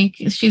now. I think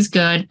she's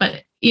good,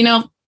 but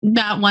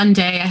that one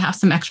day I have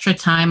some extra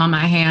time on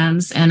my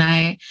hands, and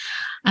I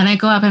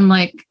go up and I'm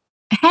like,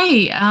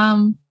 hey,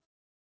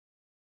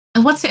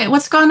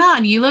 what's going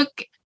on? You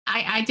look.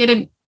 I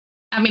didn't.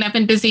 I mean, I've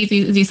been busy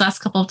these last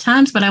couple of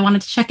times, but I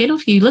wanted to check in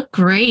with you. You look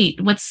great.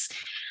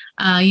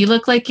 You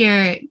look like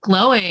you're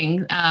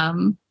glowing.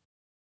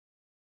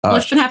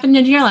 What's been happening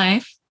in your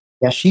life?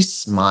 Yeah, she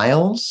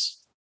smiles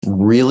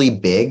really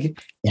big,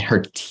 and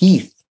her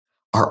teeth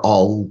are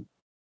all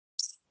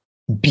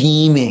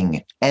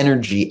beaming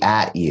energy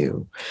at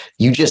you.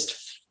 You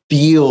just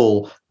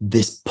feel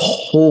this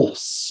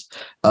pulse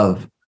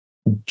of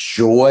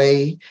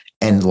joy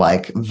and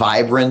like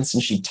vibrance,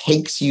 and she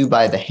takes you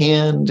by the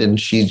hand and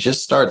she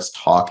just starts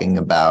talking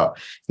about,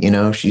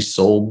 she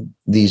sold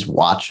these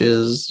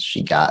watches.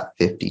 She got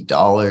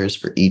 $50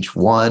 for each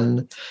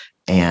one,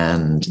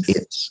 and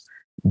it's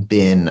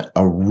been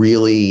a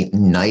really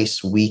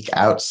nice week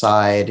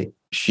outside.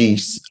 She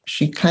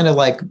kind of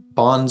like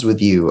bonds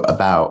with you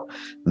about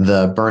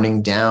the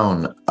burning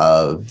down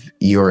of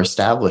your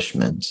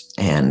establishment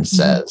and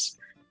says,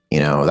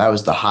 that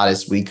was the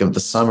hottest week of the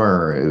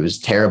summer. It was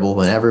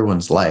terrible in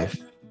everyone's life.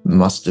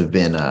 Must have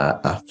been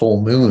a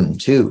full moon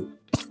too.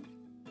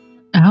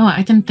 Oh,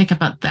 I didn't think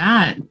about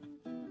that.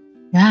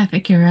 Yeah, I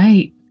think you're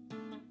right.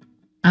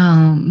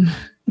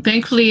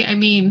 Thankfully, I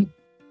mean,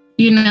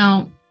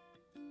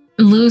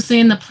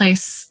 losing the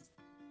place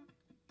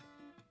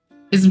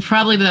is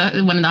probably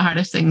one of the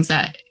hardest things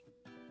that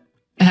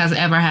has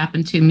ever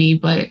happened to me.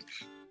 But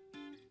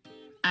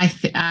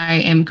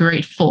I am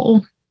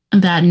grateful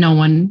that no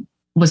one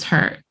was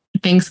hurt.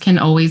 Things can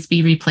always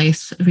be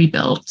replaced,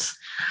 rebuilt.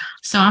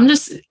 So I'm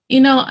just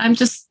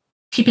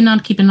keeping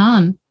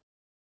on.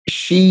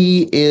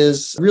 She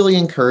is really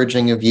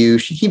encouraging of you.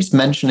 She keeps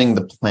mentioning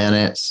the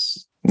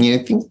planets. You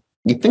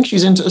think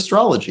she's into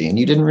astrology, and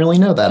you didn't really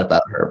know that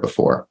about her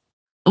before.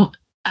 I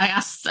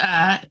asked,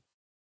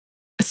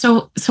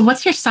 so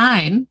what's your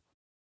sign?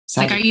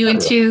 Like, are you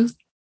into?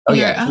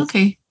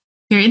 Okay.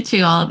 You're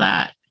into all of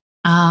that.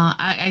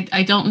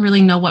 I don't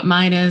really know what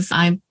mine is.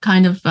 I'm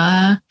kind of.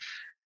 I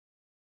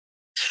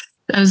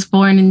was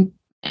born in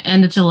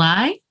end of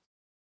July.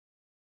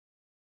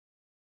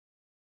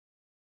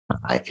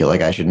 I feel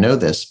like I should know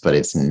this, but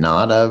it's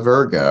not a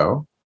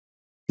Virgo.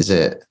 Is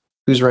it?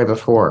 Who's right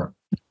before?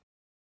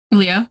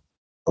 Leo.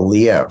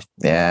 Leo.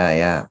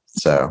 Yeah.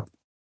 So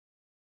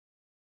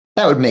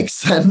that would make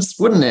sense,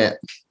 wouldn't it?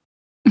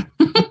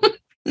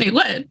 It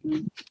would.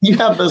 You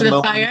have those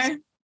moments. Fire.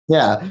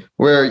 Yeah,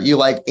 where you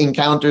like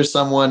encounter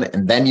someone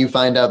and then you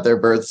find out their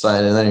birth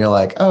sign, and then you're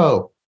like,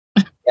 oh,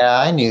 yeah,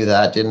 I knew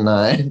that, didn't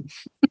I?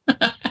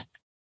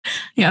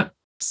 Yep.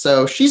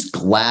 So she's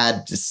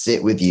glad to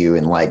sit with you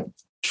and like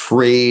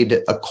trade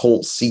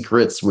occult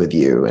secrets with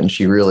you, and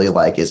she really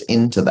like is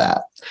into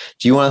that.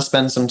 Do you want to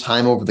spend some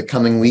time over the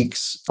coming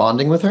weeks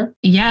bonding with her?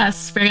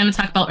 Yes, we're going to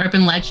talk about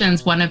urban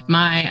legends, one of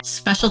my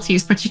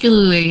specialties,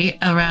 particularly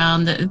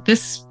around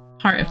this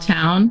part of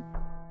town.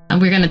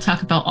 And we're going to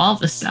talk about all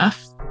the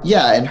stuff.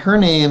 Yeah, and her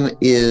name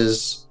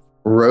is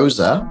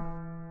Rosa,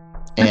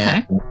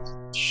 and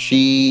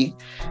she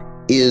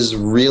is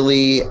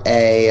really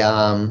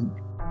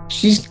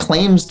she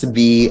claims to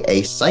be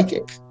a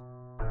psychic,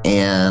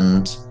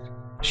 and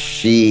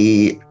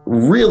she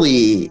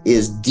really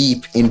is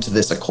deep into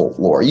this occult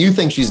lore. You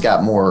think she's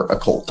got more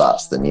occult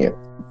dots than you.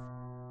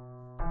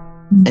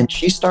 And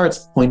she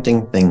starts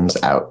pointing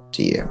things out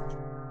to you.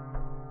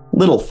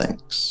 Little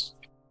things.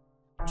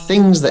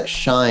 Things that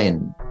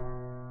shine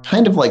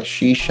kind of like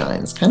she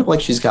shines, kind of like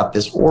she's got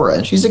this aura,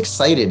 and she's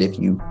excited if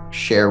you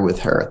share with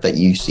her that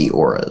you see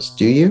auras.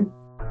 Do you?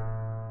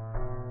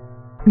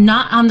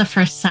 Not on the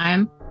first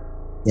time.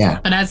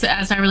 Yeah. But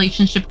as our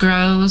relationship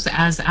grows,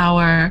 as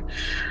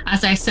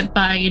I sit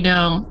by,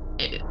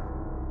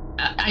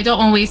 I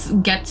don't always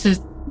get to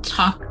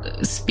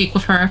speak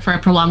with her for a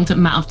prolonged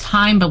amount of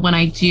time, but when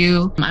I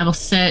do, I will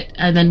sit,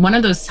 and then one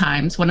of those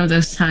times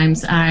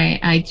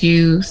I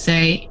do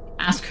say,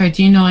 ask her,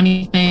 do you know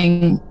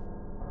anything?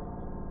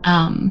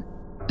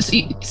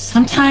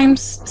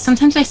 Sometimes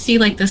I see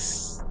like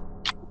this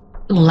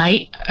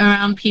light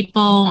around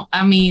people.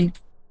 I mean,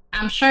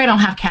 I'm sure I don't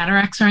have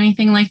cataracts or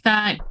anything like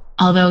that,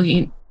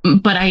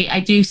 but I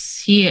do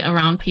see it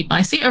around people.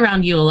 I see it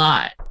around you a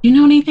lot. Do you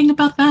know anything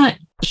about that?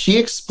 She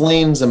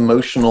explains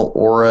emotional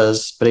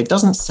auras, but it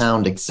doesn't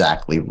sound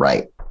exactly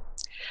right.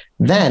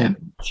 Then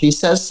she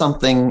says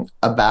something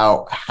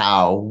about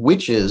how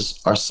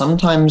witches are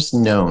sometimes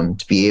known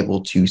to be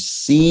able to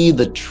see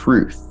the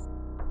truth.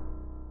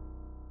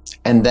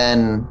 And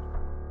then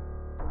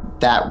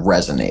that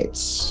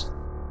resonates.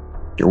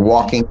 You're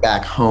walking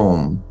back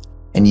home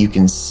and you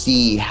can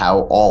see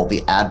how all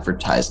the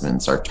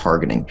advertisements are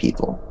targeting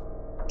people,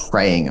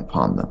 preying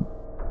upon them,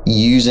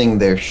 using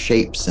their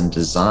shapes and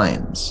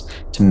designs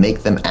to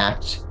make them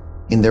act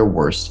in their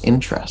worst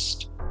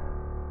interest.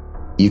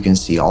 You can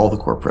see all the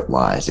corporate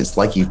lies. It's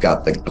like you've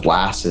got the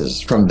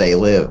glasses from They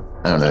Live.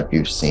 I don't know if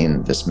you've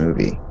seen this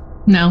movie.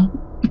 No.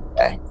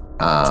 Okay.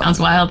 Sounds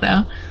wild,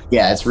 though.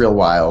 Yeah, it's real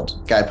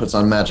wild. Guy puts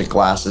on magic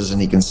glasses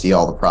and he can see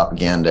all the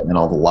propaganda and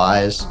all the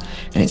lies.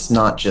 And it's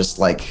not just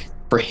like,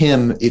 for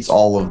him, it's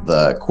all of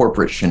the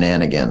corporate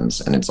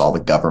shenanigans and it's all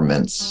the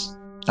government's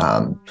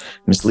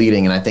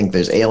misleading. And I think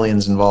there's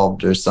aliens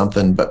involved or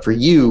something. But for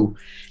you,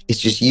 it's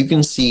just you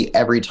can see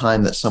every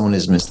time that someone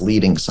is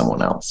misleading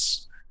someone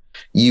else.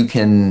 You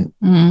can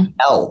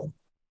tell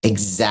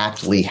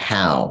exactly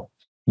how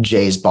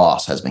Jay's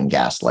boss has been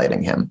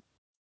gaslighting him.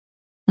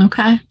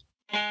 Okay.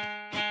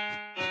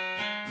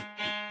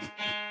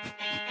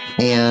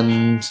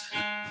 And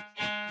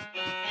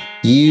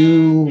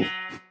you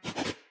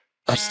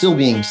are still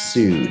being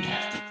sued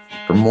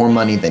for more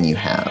money than you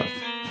have.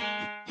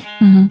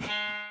 Mm-hmm.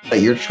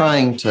 But you're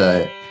trying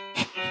to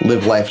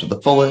live life to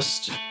the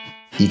fullest.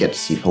 You get to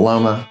see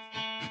Paloma.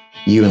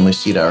 You and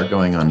Lucida are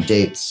going on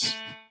dates.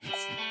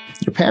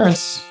 Your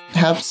parents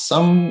have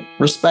some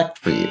respect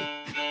for you.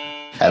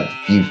 Have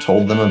you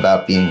told them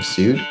about being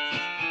sued?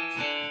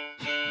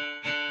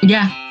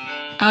 Yeah.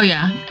 Oh,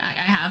 yeah. I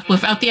have.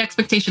 Without the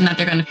expectation that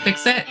they're going to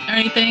fix it or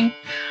anything.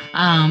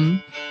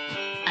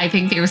 I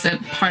think there's a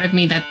part of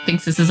me that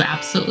thinks this is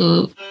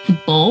absolute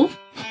bull.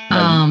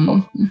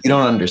 You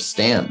don't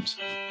understand.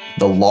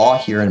 The law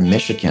here in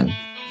Michigan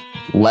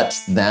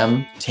lets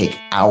them take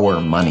our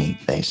money,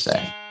 they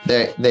say.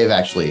 They've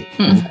actually,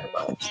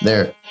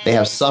 they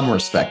have some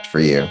respect for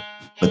you,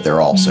 but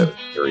they're also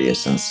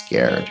curious and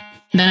scared.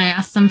 Then I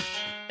asked them,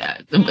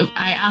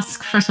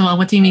 first of all,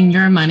 what do you mean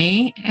your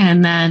money?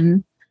 And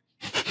then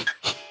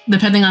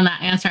depending on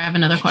that answer, I have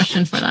another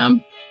question for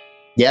them.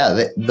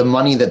 Yeah, the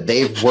money that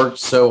they've worked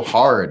so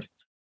hard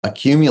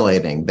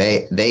accumulating,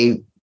 they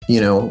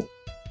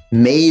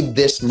made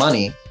this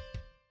money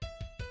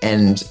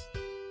and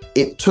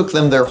it took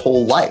them their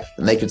whole life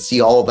and they could see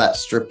all of that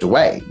stripped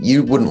away.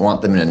 You wouldn't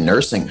want them in a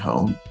nursing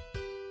home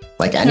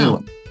like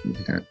anyone,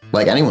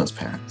 like anyone's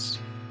parents.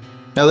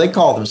 No, they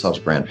call themselves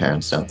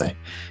grandparents, don't they?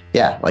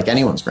 Yeah, like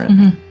anyone's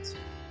grandparents.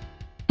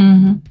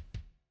 Mm-hmm.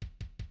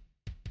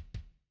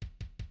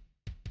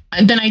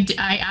 And then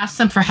I asked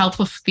them for help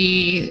with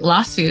the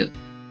lawsuit.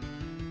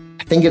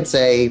 I think it's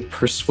a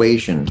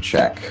persuasion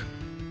check.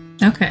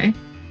 Okay.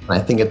 I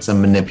think it's a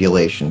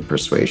manipulation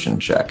persuasion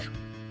check.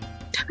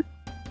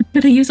 I'm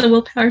going to use a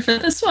willpower for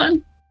this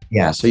one.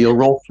 Yeah, so you'll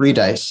roll 3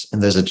 dice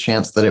and there's a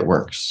chance that it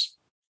works.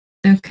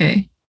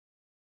 Okay.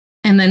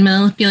 And then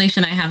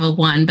manipulation, I have a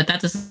 1, but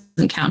that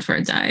doesn't count for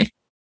a die.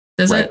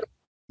 Does it?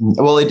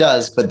 Well, it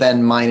does, but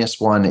then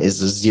 -1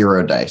 is a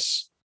 0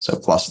 dice. So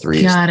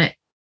 +3. Got it.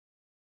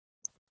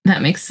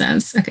 That makes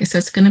sense. Okay, so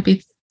it's going to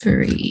be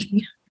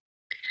 3.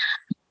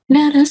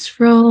 Let us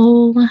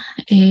roll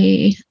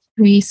a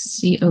 3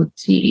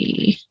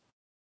 COD.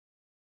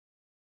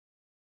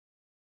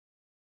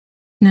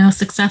 No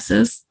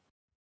successes?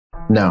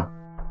 No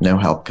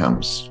help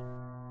comes.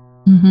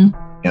 Mm-hmm.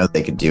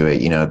 They could do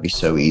it. It'd be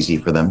so easy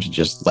for them to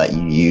just let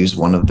you use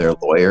one of their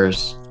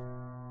lawyers.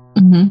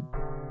 Mm-hmm.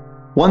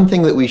 One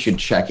thing that we should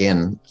check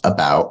in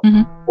about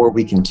before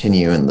we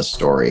continue in the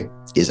story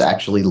is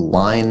actually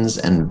lines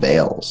and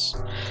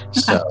veils.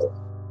 Okay. So,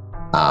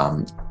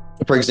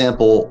 for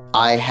example,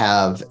 I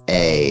have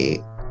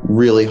a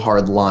really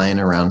hard line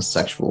around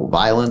sexual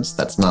violence.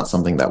 That's not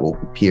something that will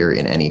appear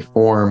in any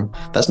form.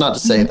 That's not to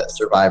say that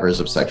survivors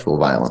of sexual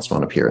violence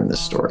won't appear in this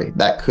story.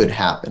 That could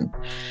happen.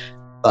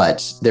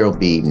 But there will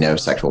be no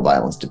sexual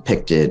violence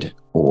depicted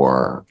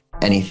or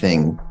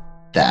anything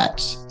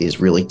that is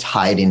really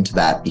tied into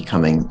that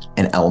becoming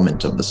an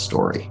element of the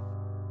story.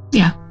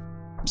 Yeah.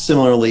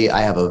 Similarly, I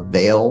have a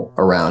veil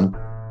around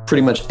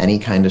pretty much any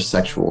kind of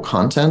sexual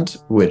content,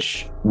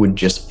 which would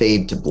just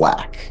fade to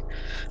black.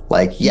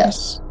 Like,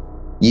 yes,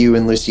 you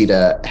and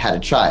Lucida had a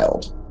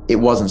child. It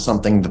wasn't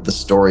something that the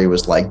story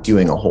was like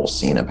doing a whole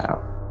scene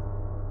about.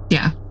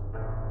 Yeah.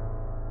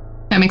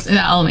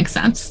 That all makes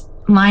sense.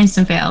 Lines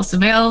and veils. The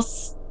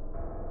veils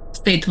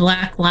fade to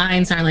black.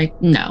 Lines are like,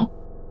 no.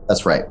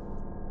 That's right.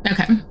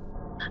 Okay.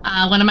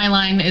 One of my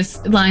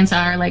lines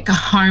are like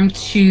harm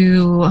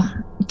to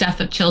death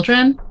of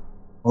children.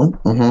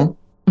 Mm-hmm.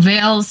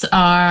 Veils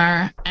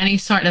are any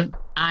sort of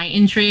eye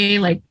injury,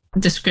 like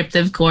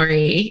descriptive,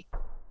 gory.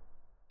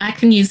 I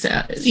can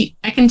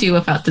do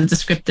without the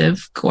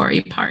descriptive,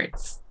 gory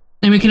parts.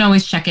 And we can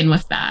always check in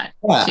with that.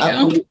 Yeah, too.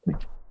 Absolutely.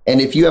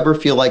 And if you ever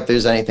feel like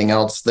there's anything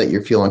else that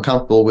you're feeling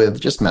comfortable with,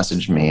 just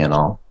message me and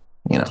I'll,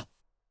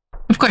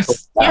 Of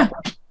course. Yeah.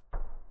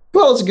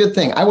 Well, it's a good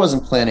thing. I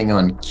wasn't planning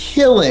on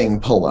killing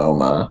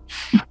Paloma.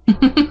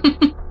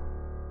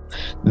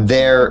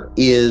 There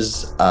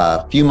is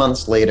a few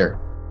months later,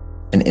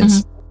 an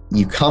incident.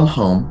 You come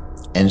home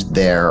and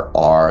there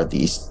are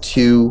these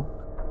 2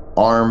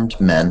 armed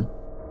men.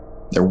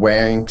 They're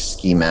wearing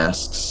ski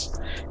masks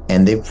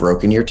and they've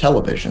broken your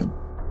television.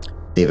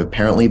 They've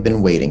apparently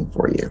been waiting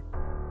for you.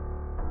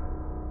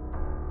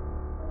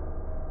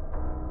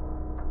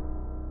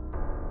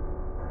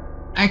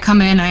 I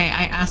come in,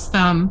 I ask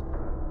them,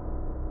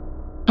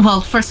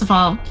 well, first of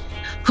all,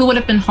 who would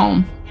have been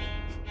home?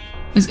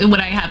 Would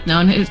I have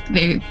known if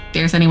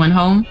there's anyone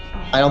home?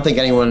 I don't think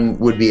anyone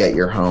would be at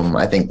your home.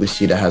 I think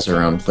Lucida has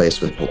her own place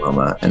with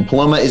Paloma, and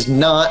Paloma is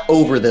not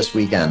over this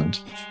weekend.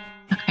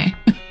 Okay.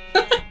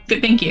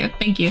 Good. Thank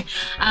you.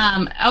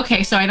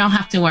 Okay, so I don't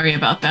have to worry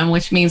about them,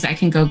 which means I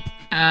can go.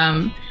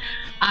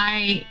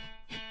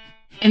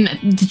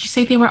 Did you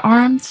say they were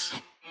armed?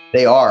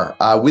 They are,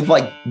 with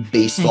like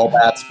baseball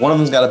bats. One of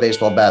them's got a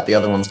baseball bat. The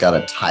other one's got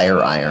a tire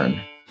iron.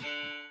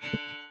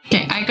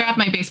 Okay, I grabbed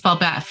my baseball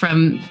bat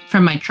from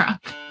my truck.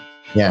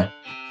 Yeah.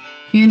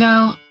 You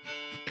know,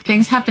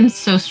 things have been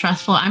so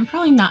stressful. I'm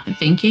probably not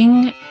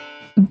doing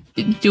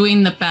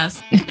the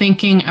best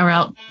thinking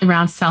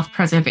around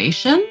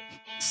self-preservation.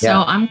 So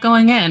yeah. I'm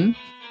going in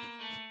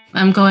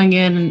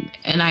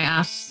and I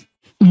ask,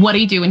 what are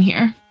you doing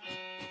here?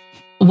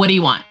 What do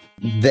you want?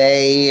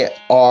 They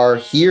are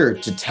here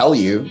to tell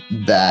you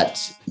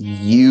that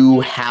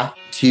you have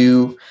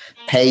to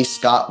pay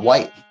Scott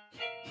White.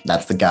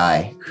 That's the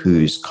guy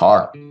whose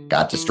car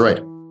got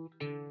destroyed.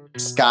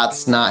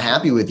 Scott's not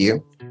happy with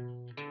you.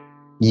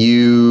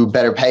 You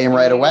better pay him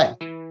right away.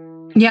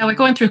 Yeah, we're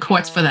going through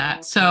courts for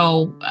that.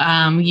 So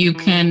you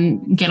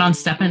can get on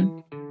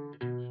stepping.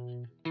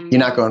 You're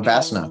not going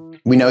fast enough.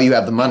 We know you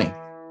have the money.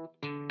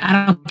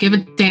 I don't give a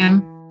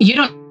damn. You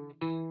don't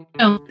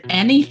know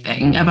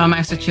anything about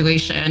my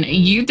situation.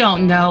 You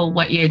don't know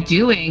what you're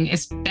doing,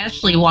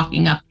 especially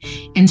walking up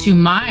into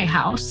my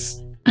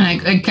house.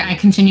 And I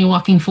continue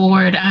walking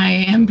forward. I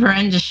am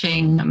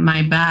brandishing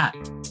my bat.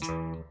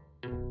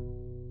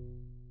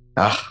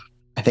 I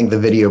think the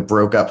video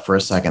broke up for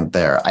a second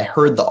there. I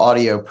heard the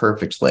audio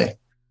perfectly.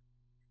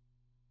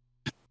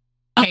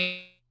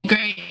 Okay,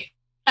 great.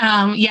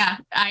 Yeah,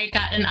 I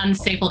got an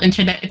unstable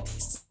internet.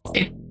 It's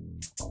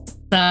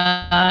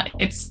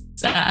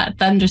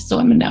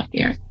thunderstorming out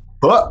here.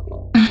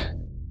 Oh.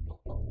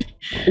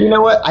 You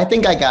know what? I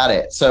think I got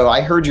it. So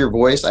I heard your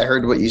voice. I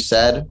heard what you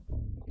said.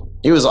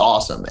 It was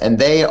awesome. And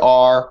they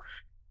are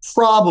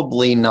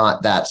probably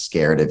not that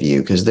scared of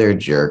you because they're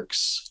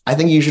jerks. I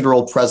think you should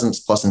roll presence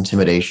plus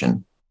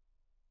intimidation.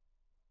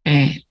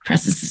 Okay,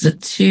 presence is a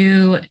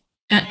 2.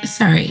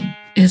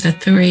 Is a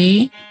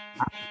 3.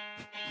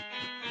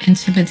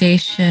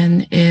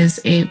 Intimidation is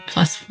a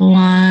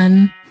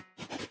 +1.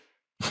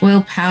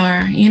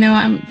 Willpower,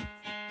 I'm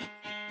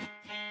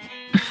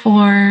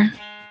 4.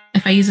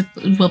 If I use a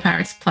willpower,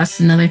 it's plus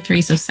another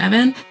 3, so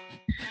 7.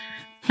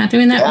 Not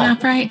doing that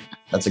math right?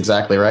 That's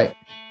exactly right.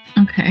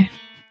 Okay.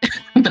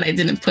 But I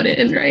didn't put it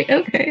in right.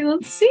 Okay,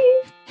 let's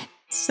see.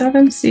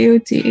 7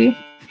 COD.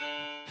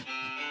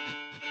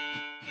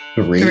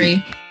 3.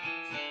 Did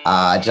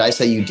I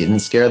say you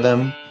didn't scare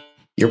them?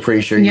 You're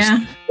pretty sure you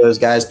scared those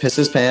guys piss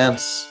his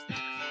pants.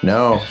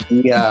 No,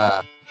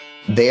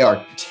 they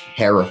are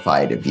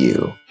terrified of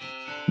you.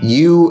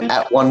 You,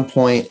 at one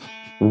point,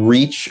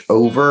 reach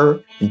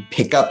over and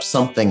pick up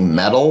something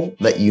metal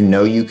that you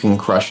know you can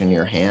crush in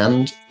your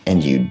hand,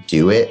 and you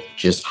do it,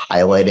 just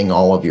highlighting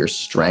all of your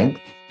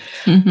strength.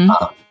 Mm-hmm.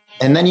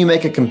 And then you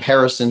make a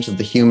comparison to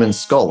the human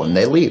skull, and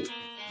they leave.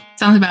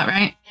 Sounds about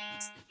right.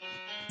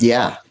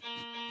 Yeah.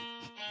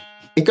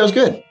 It goes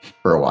good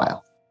for a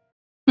while.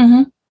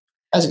 Mm-hmm.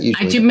 As it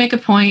usually I do make a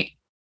point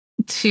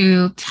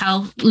to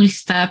tell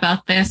Lisa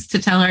about this, to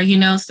tell her,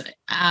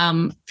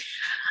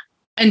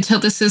 until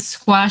this is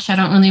squashed, I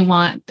don't really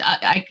want,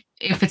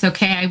 if it's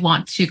okay, I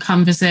want to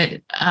come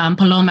visit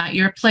Paloma at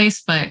your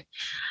place, but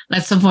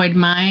let's avoid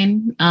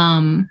mine,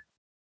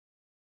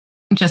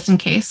 just in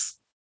case.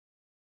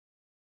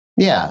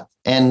 Yeah.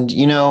 And,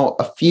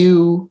 a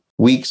few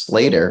weeks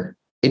later,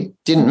 it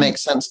didn't make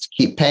sense to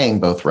keep paying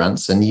both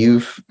rents, and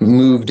you've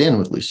moved in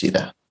with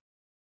Lucida.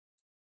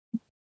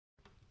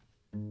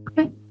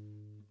 Okay.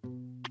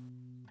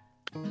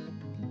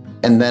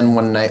 And then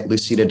one night,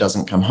 Lucida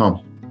doesn't come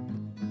home.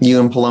 You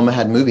and Paloma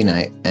had movie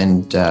night,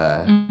 and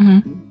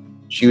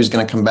she was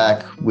going to come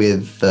back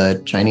with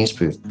Chinese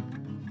food.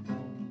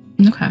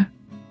 Okay.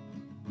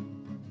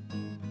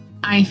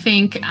 I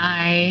think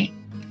I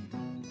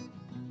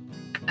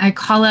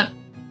call up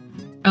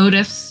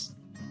Otis,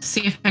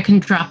 see if I can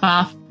drop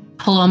off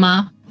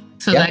Paloma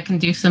so that I can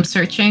do some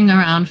searching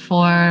around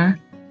for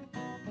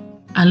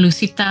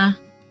Lucita.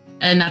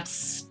 And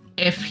that's,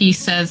 if he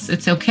says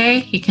it's okay,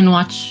 he can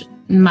watch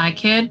my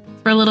kid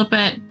for a little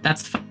bit,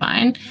 that's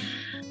fine.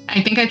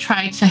 I think I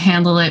tried to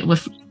handle it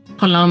with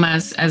Paloma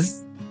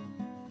as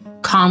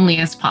calmly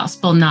as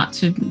possible, not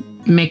to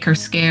make her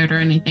scared or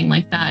anything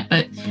like that.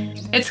 But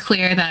it's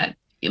clear that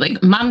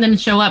mom didn't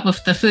show up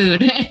with the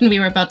food and we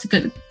were about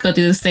to go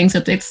do this thing. So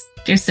there's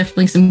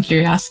definitely some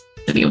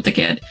curiosity with the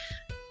kid.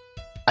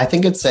 I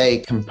think it's a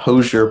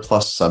composure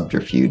plus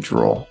subterfuge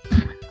roll,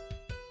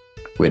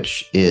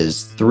 which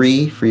is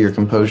 3 for your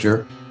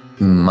composure,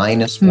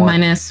 -1.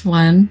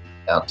 -1.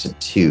 Down to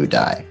 2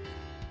 die.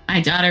 My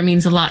daughter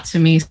means a lot to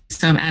me,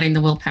 so I'm adding the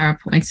willpower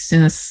points to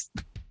this.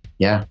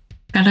 Yeah.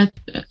 Got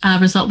a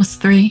result was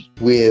 3.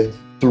 With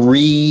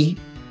 3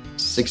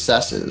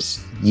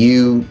 successes,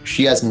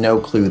 she has no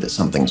clue that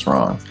something's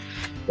wrong.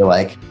 You're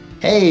like,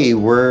 hey,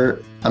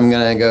 I'm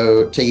gonna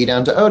go take you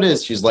down to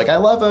Otis. She's like, I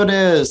love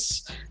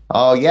Otis.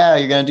 Oh yeah,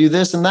 you're gonna do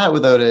this and that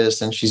with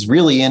Otis, and she's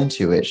really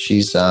into it.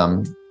 She's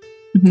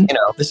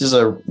this is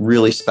a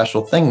really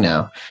special thing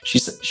now.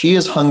 She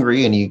is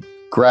hungry, and you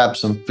grab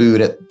some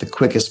food at the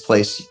quickest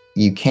place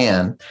you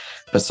can,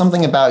 but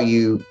something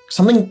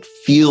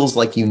feels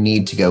like you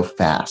need to go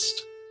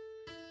fast.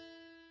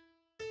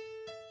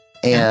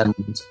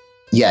 And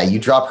yeah, you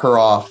drop her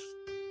off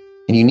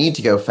and you need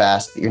to go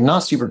fast, but you're not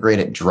super great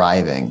at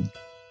driving.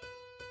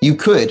 You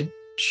could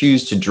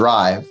choose to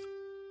drive,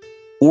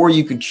 or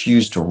you could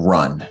choose to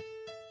run.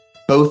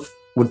 Both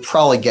would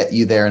probably get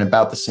you there in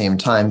about the same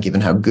time, given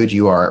how good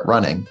you are at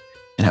running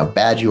and how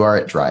bad you are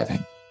at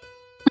driving.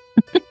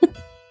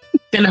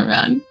 Gonna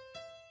run.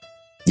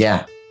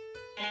 Yeah.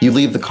 You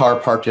leave the car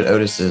parked at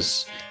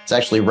Otis's. It's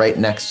actually right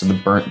next to the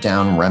burnt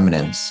down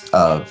remnants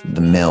of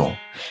the mill.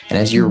 And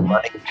as you're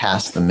running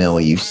past the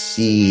mill, you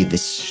see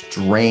this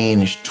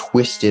strange,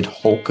 twisted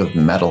hulk of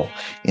metal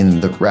in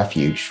the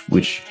refuge,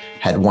 which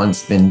had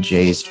once been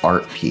Jay's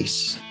art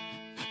piece.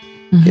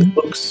 It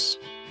looks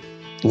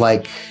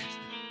like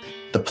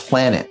the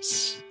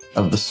planets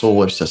of the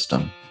solar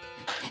system,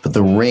 but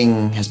the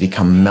ring has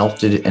become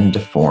melted and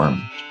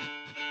deformed.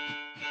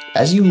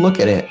 As you look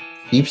at it,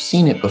 you've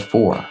seen it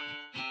before,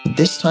 but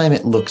this time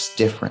it looks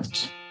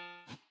different.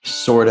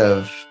 Sort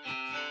of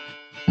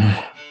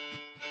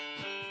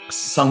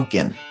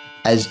sunken,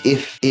 as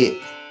if it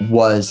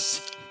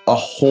was a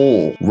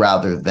hole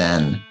rather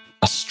than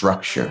a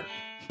structure.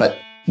 But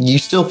you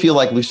still feel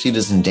like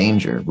Lucida's in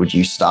danger. Would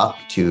you stop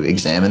to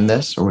examine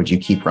this, or would you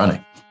keep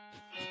running?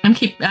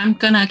 I'm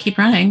gonna keep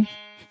running.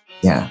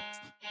 Yeah.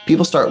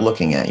 People start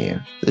looking at you.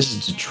 This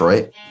is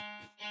Detroit.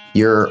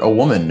 You're a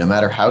woman, no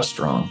matter how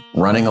strong,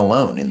 running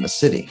alone in the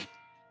city.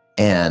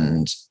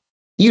 And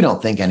you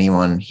don't think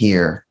anyone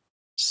here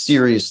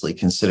seriously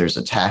considers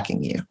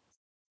attacking you,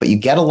 but you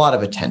get a lot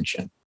of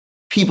attention.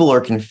 People are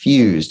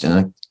confused,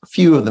 and a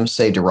few of them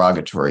say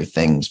derogatory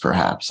things,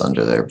 perhaps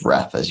under their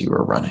breath as you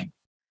are running.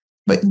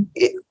 But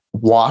it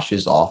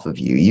washes off of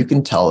you. You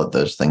can tell that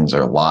those things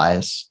are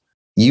lies.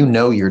 You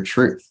know your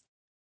truth,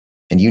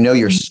 and you know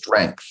your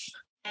strength.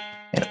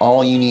 And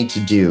all you need to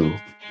do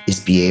is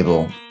be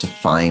able to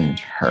find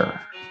her.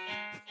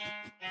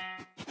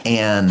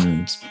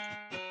 And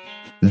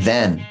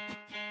then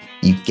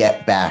you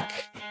get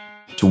back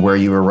to where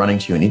you were running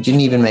to. And it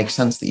didn't even make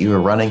sense that you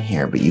were running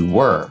here, but you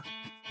were.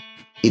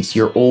 It's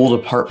your old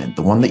apartment,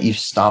 the one that you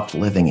stopped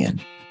living in.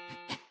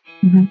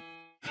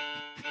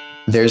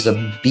 There's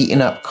a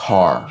beaten up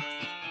car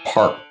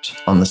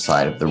parked on the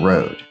side of the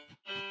road.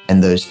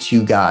 And those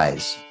 2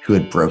 guys who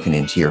had broken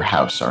into your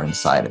house are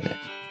inside of it.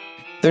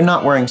 They're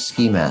not wearing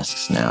ski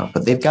masks now,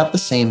 but they've got the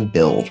same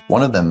build,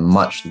 one of them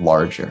much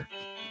larger.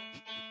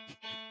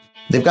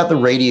 They've got the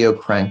radio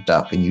cranked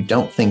up, and you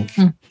don't think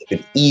they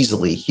could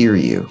easily hear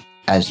you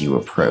as you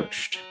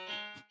approached.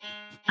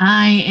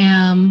 I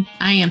am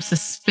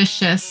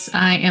suspicious.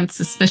 And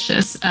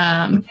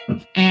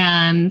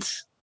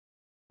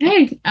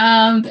hey,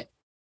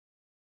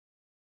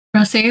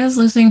 Rosea's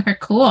losing her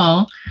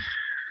cool.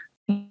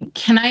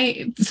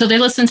 So they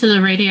listen to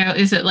the radio.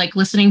 Is it like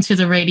listening to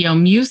the radio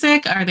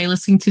music? Are they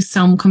listening to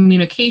some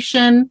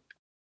communication?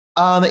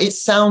 It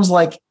sounds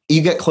like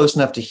you get close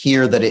enough to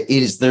hear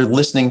that they're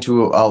listening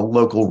to a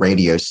local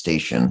radio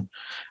station,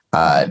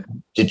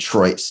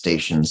 Detroit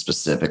station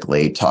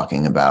specifically,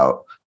 talking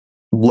about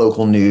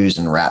local news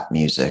and rap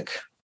music.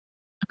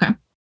 Okay.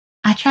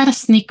 I try to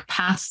sneak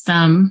past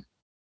them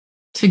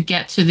to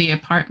get to the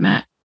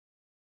apartment.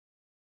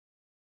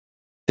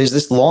 There's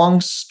this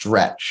long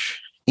stretch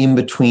in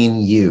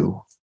between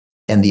you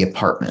and the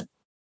apartment.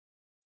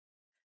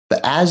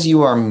 But as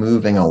you are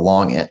moving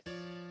along it,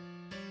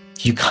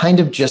 you kind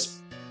of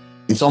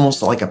it's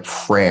almost like a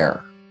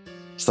prayer.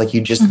 It's like you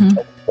just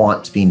don't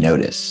want to be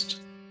noticed.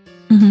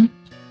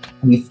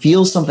 You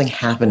feel something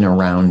happen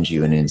around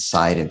you and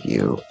inside of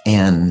you,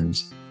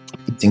 and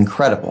it's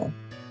incredible.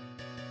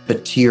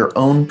 But to your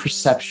own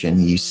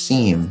perception, you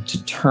seem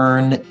to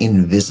turn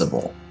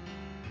invisible.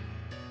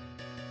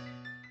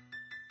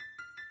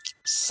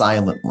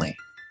 Silently,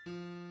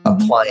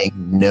 applying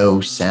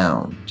no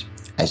sound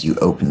as you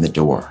open the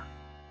door.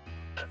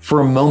 For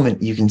a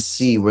moment, you can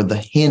see where the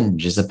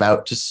hinge is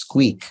about to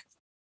squeak.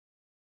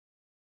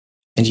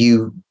 And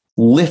you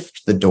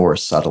lift the door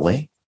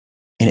subtly,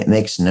 and it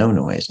makes no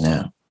noise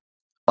now.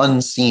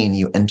 Unseen,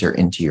 you enter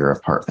into your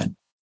apartment.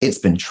 It's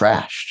been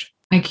trashed.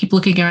 I keep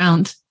looking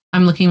around.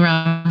 I'm looking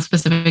around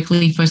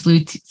specifically for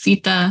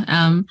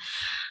Lucita.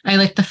 I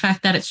like the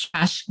fact that it's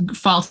trash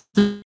falls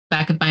to the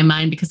back of my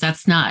mind, because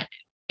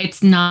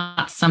it's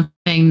not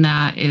something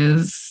that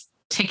is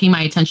taking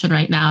my attention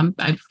right now.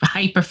 I'm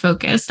hyper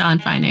focused on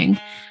finding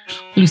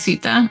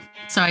Lucita.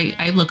 So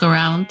I look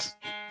around.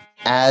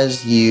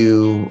 As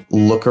you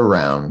look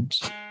around,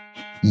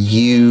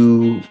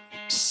 you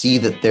see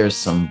that there's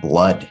some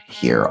blood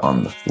here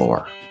on the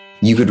floor.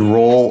 You could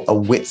roll a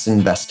wits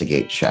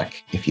investigate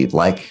check if you'd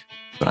like,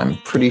 but I'm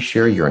pretty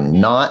sure you're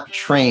not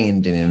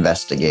trained in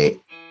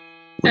investigate.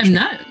 I'm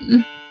not.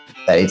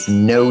 That it's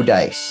no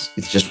dice.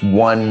 It's just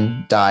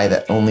one die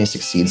that only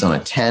succeeds on a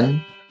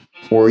 10.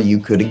 Or you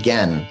could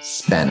again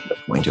spend a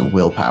point of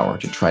willpower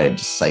to try to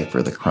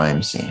decipher the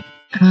crime scene.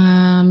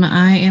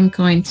 I am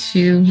going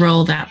to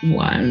roll that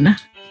one.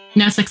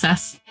 No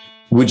success.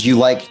 Would you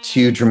like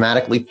to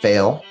dramatically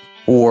fail,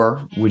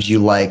 or would you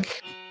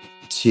like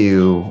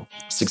to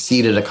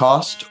succeed at a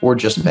cost, or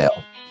just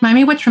fail? Remind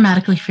me what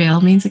dramatically fail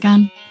means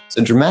again.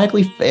 So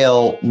dramatically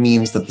fail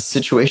means that the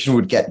situation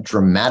would get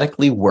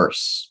dramatically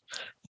worse.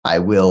 I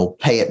will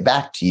pay it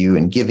back to you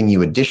and giving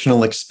you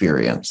additional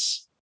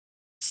experience.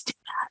 Let's do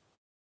that.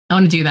 I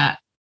want to do that.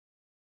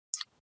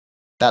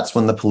 That's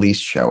when the police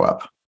show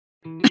up.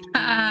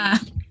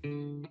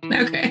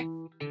 Okay.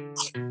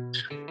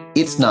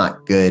 It's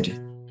not good.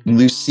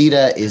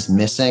 Lucida is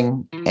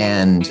missing,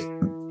 and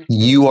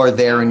you are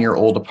there in your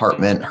old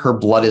apartment. Her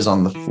blood is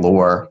on the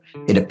floor.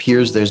 It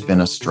appears there's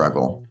been a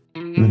struggle.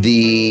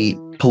 The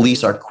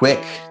police are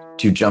quick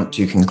to jump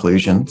to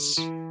conclusions,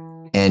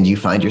 and you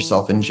find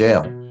yourself in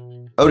jail.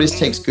 Otis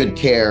takes good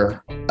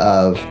care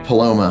of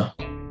Paloma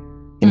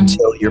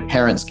until your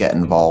parents get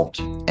involved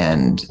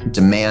and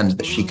demand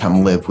that she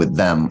come live with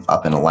them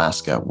up in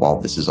Alaska while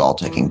this is all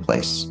taking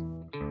place.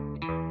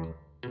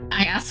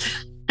 I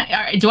asked,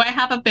 do I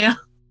have a bail?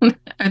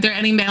 Are there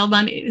any bail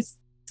monies?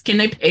 Can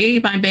they pay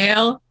my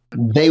bail?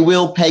 They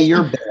will pay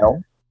your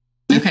bail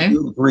if Okay.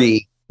 you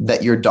agree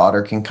that your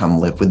daughter can come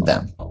live with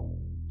them.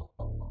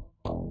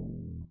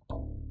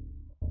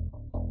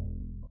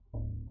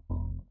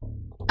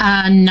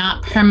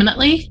 Not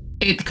permanently.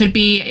 It could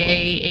be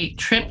a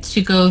trip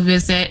to go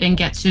visit and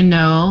get to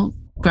know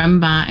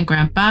grandma and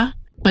grandpa,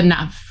 but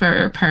not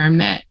for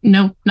permanent.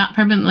 No, not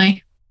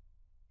permanently.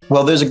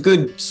 Well, there's a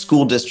good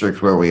school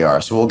district where we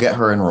are, so we'll get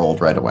her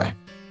enrolled right away.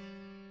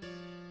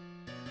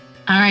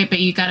 All right, but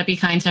you got to be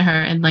kind to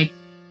her and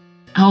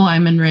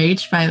I'm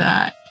enraged by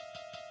that.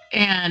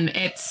 And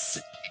at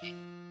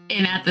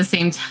the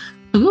same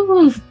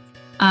time,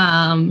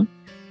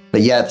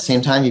 But yeah, at the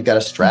same time, you've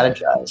got to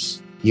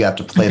strategize. You have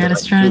to play the right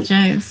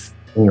strategize.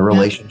 And your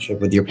relationship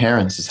with your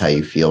parents is how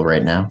you feel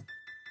right now.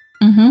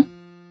 Mm-hmm.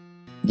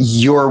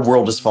 Your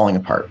world is falling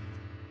apart.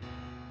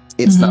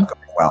 It's not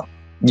going well.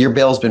 Your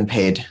bail's been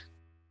paid,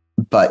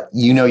 but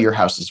you know your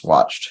house is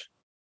watched.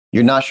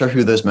 You're not sure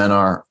who those men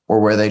are or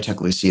where they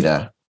took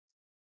Lucida.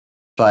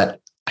 But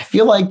I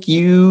feel like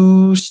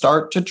you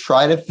start to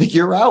try to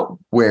figure out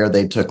where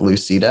they took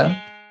Lucida.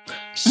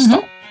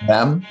 Stop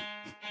them.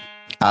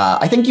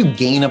 I think you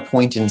gain a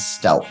point in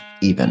stealth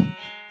even.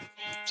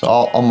 So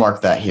I'll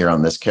mark that here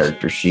on this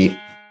character sheet.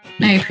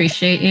 I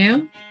appreciate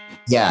you.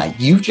 Yeah,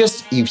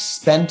 you've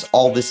spent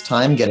all this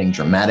time getting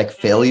dramatic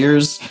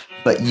failures,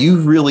 but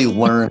you've really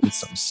learned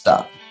some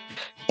stuff.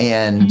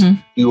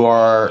 And you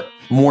are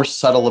more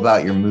subtle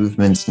about your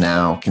movements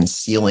now,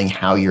 concealing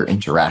how you're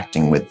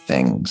interacting with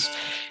things.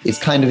 It's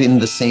kind of in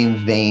the same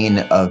vein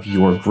of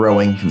your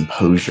growing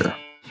composure.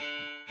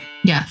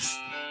 Yes,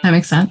 that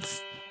makes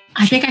sense.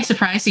 I think I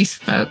surprised these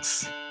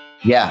folks.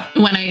 Yeah.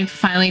 When I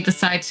finally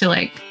decide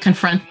to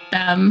confront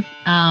them,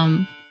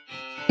 can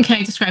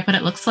I describe what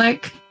it looks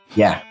like?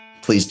 Yeah,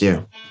 please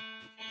do.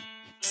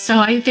 So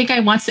I think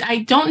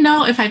I don't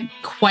know if I'm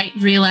quite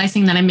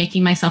realizing that I'm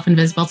making myself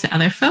invisible to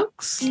other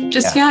folks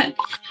just yet,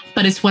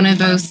 but it's one of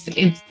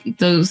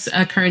those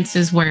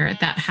occurrences where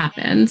that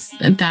happens,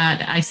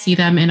 that I see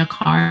them in a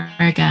car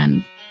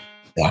again.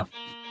 Yeah.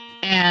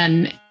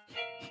 And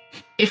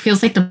it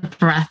feels like the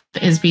breath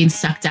is being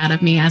sucked out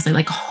of me as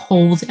I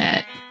hold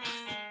it.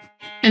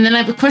 And then,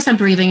 of course, I'm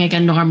breathing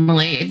again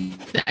normally.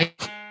 I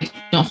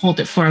don't hold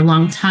it for a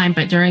long time,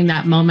 but during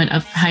that moment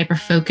of hyper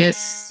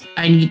focus,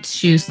 I need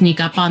to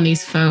sneak up on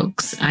these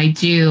folks. I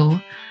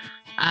do.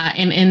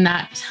 And in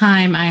that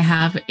time, I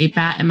have a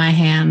bat in my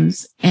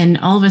hands, and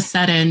all of a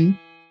sudden,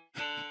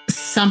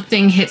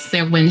 something hits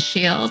their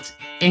windshield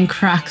and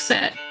cracks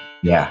it.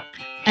 Yeah.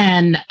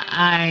 And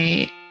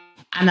I'm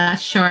not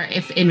sure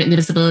if in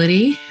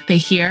invisibility they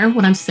hear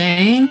what I'm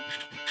saying.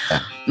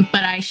 Yeah.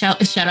 But I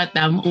shout at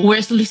them,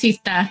 "Where's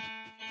Lucita?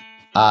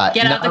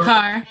 Get out the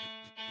car."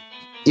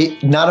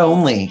 It not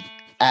only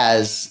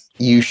as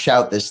you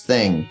shout this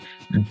thing,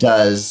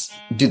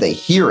 do they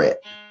hear it,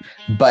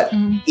 but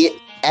it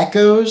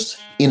echoes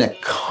in a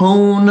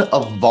cone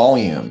of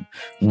volume,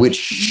 which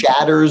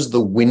shatters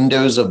the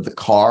windows of the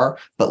car,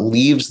 but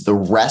leaves the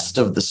rest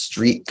of the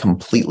street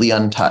completely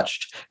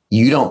untouched.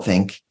 You don't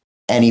think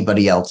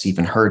anybody else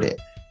even heard it.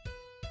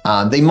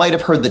 They might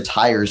have heard the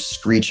tires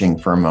screeching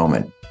for a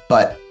moment,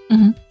 but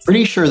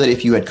pretty sure that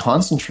if you had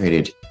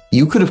concentrated,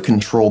 you could have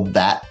controlled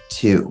that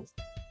too.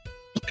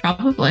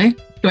 Probably.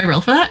 Do I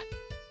roll for that?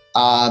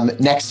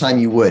 Next time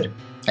you would,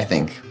 I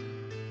think.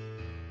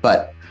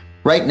 But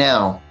right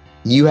now,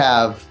 you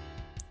have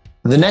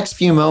the next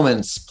few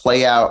moments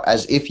play out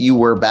as if you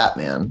were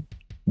Batman,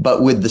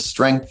 but with the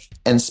strength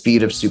and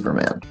speed of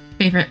Superman.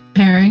 Favorite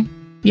pairing?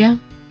 Yeah.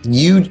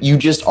 You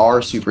just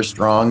are super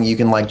strong. You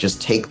can like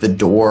just take the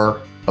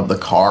door of the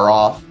car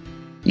off.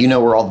 You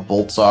know where all the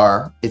bolts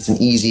are. It's an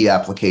easy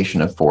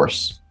application of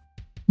force.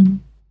 Mm-hmm.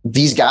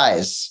 These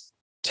guys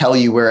tell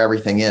you where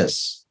everything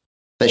is,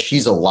 that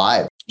she's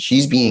alive.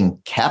 She's being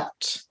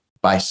kept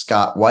by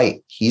Scott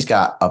White. He's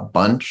got a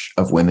bunch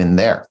of women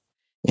there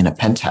in a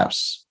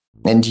penthouse.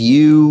 And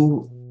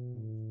you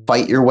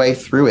fight your way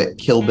through it,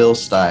 Kill Bill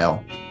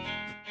style.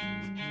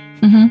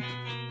 Mm-hmm.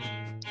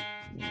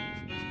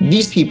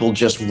 These people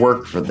just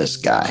work for this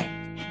guy.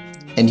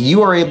 And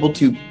you are able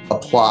to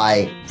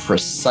apply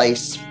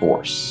precise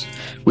force,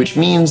 which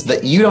means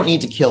that you don't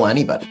need to kill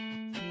anybody.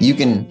 You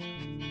can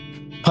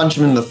punch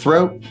him in the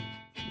throat.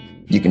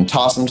 You can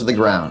toss him to the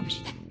ground.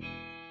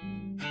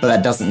 But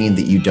that doesn't mean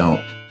that you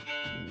don't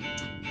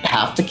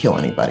have to kill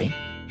anybody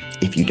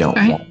if you don't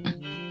want.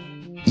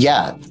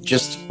 Yeah,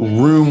 just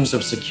rooms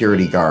of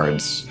security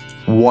guards,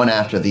 one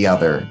after the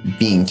other,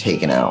 being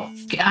taken out.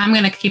 I'm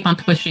going to keep on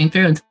pushing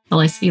through until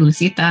I see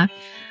Lucita,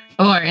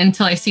 or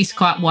until I see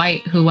Scott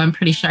White, who I'm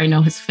pretty sure I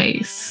know his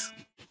face.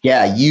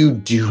 Yeah, you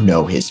do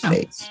know his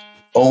face.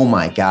 Oh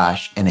my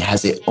gosh. And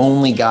has it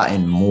only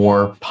gotten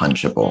more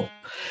punchable?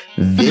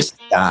 This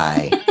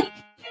guy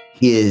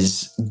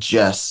is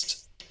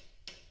just,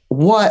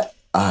 what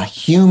a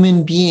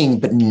human being.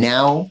 But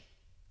now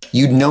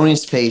you'd known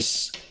his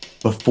face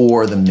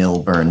before the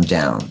mill burned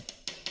down.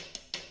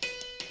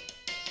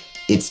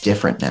 It's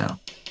different now.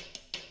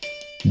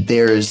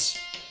 There's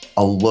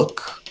a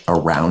look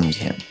around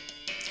him,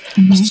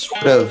 a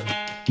sort of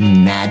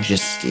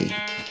majesty,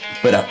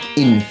 but an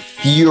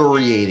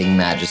infuriating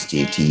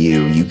majesty to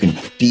you. You can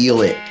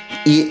feel it.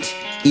 It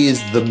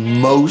is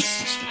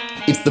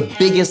it's the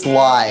biggest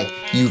lie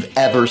you've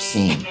ever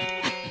seen.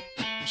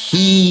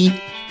 He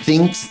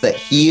thinks that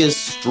he is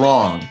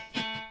strong,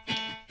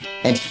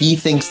 and he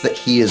thinks that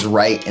he is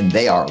right, and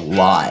they are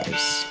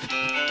lies.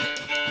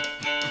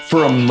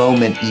 For a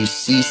moment, you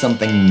see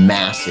something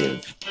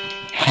massive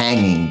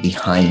hanging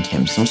behind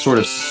him, some sort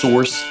of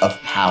source of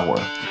power.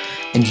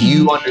 And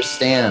you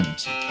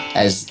understand,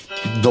 as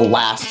the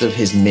last of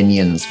his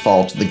minions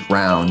fall to the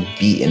ground,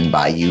 beaten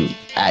by you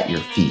at your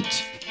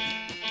feet.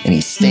 And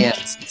he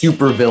stands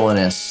super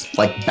villainous,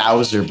 like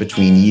Bowser,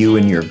 between you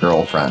and your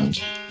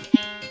girlfriend.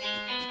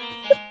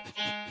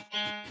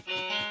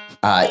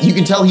 You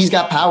can tell he's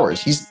got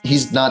powers.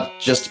 He's not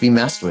just to be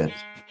messed with.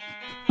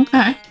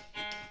 Okay.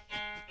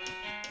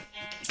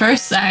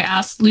 First, I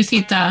asked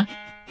Lucita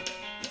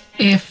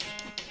if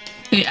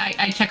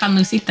I check on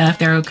Lucita if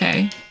they're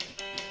okay.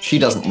 She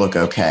doesn't look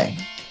okay.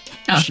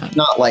 Oh. She's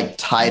not like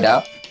tied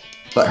up,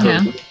 but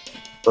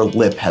her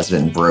lip has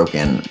been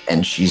broken,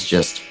 and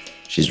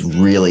she's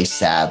really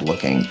sad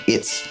looking.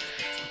 It's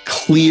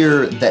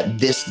clear that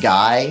this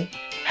guy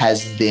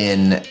has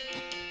been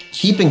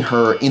keeping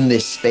her in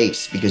this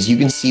space, because you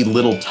can see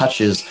little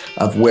touches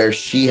of where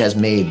she has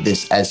made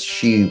this as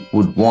she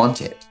would want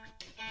it.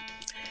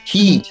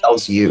 He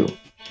tells you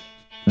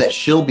that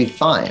she'll be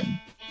fine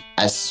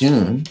as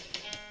soon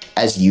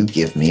as you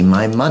give me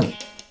my money.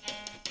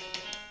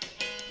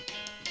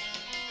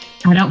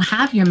 I don't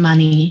have your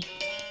money.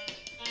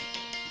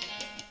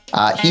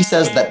 He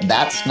says that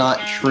that's not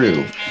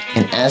true.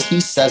 And as he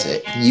says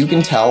it, you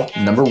can tell,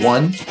 number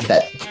one,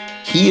 that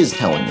he is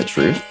telling the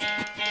truth.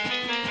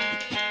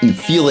 You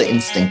feel it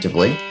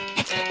instinctively.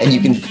 And you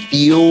can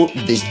feel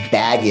this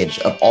baggage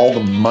of all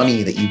the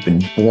money that you've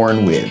been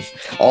born with,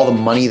 all the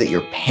money that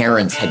your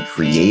parents had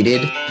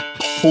created,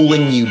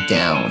 pulling you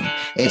down.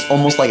 And it's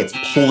almost like it's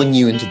pulling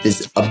you into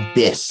this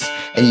abyss,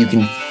 and you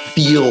can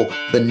feel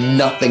the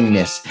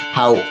nothingness,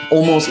 how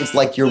almost it's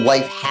like your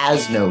life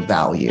has no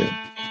value.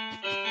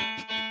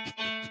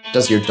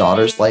 Does your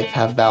daughter's life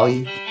have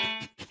value?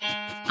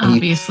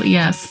 Obviously,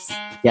 yes.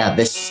 Yeah,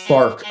 this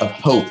spark of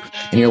hope.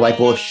 And you're like,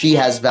 well, if she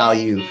has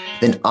value,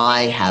 then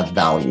I have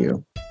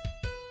value.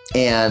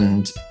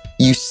 And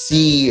you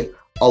see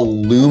a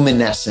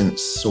luminescent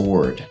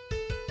sword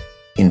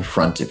in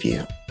front of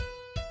you.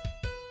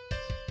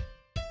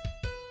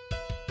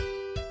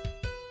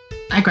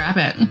 I grab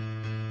it.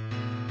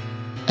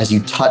 As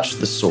you touch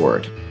the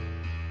sword,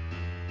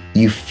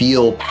 you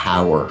feel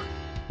power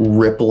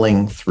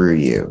rippling through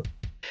you.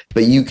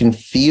 But you can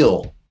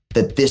feel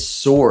that this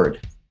sword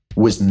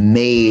was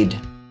made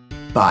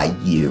by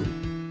you.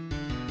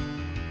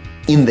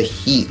 In the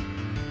heat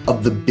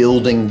of the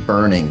building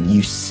burning,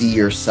 you see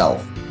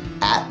yourself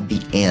at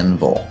the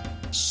anvil,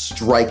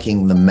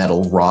 striking the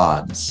metal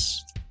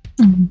rods.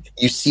 Mm-hmm.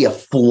 You see a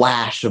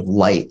flash of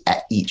light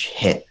at each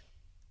hit.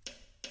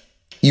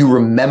 You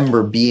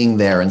remember being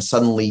there, and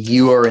suddenly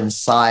you are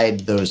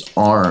inside those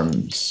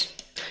arms,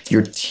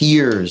 your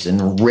tears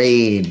and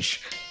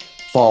rage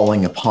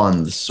falling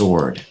upon the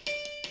sword.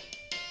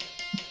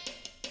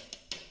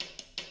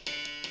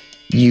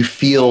 You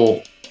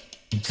feel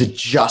the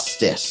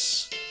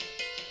justice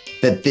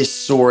that this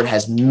sword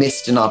has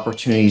missed an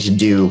opportunity to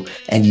do,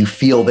 and you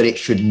feel that it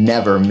should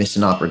never miss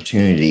an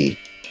opportunity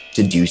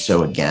to do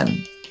so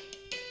again.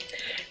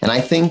 And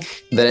I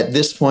think that at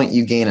this point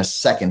you gain a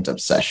second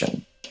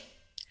obsession.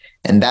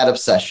 And that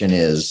obsession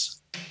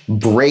is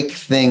break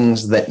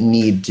things that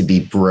need to be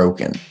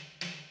broken.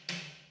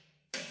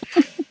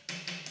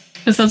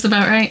 That sounds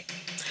about right.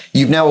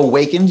 You've now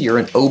awakened. You're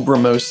an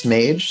Obramos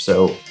mage,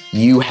 so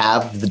you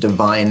have the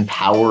divine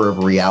power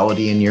of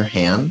reality in your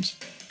hand.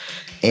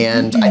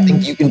 And I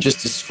think you can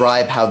just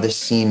describe how this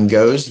scene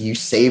goes. You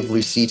save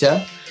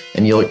Lucita,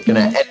 and you're going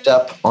to end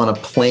up on a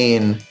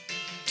plane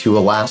to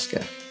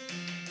Alaska.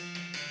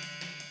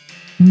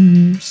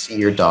 See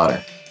your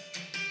daughter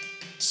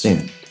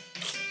soon.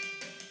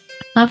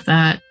 Love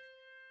that.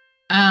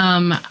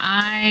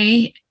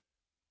 I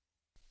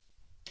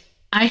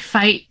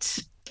fight.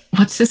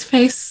 What's his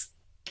face?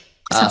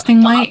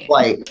 Something Scott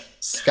White.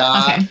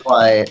 Scott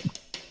White.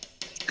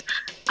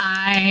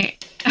 I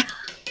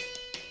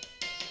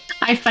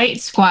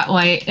fight Squat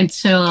White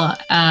until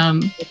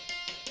I'm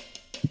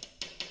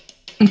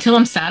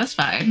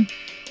satisfied.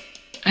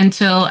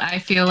 Until I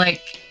feel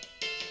like,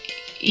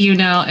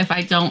 if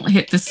I don't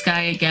hit this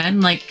guy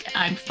again, like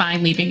I'm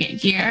fine leaving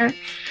it here.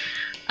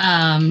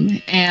 In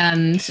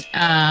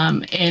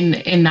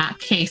that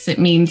case, it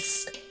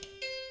means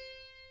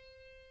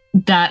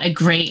that a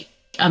great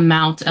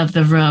amount of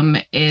the room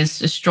is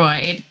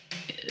destroyed.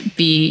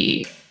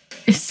 The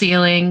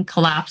ceiling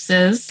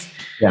collapses.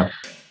 Yeah.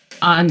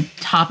 On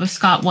top of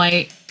Scott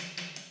White.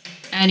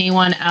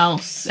 Anyone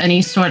else,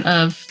 any sort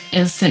of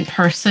innocent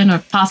person or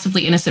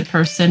possibly innocent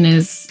person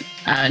is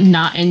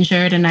not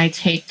injured, and I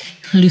take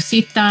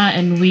Lucita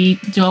and we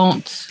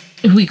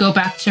go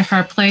back to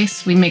her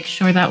place. We make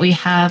sure that we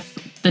have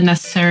the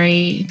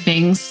necessary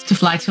things to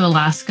fly to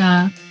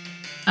Alaska,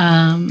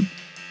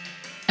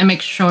 and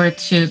make sure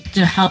to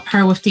help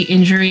her with the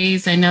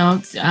injuries. I know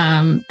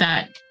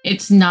that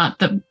it's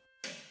not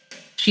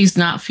she's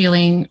not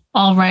feeling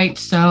all right,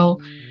 so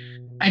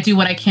I do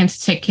what I can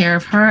to take care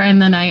of her.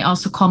 And then I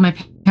also call my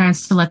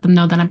parents to let them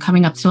know that I'm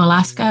coming up to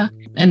Alaska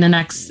in the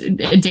next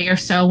day or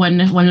so when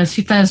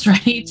Lucita is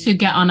ready to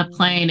get on a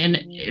plane.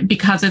 And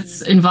because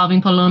it's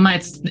involving Paloma,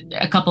 it's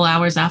a couple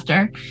hours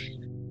after.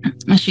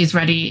 She's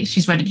ready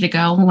to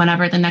go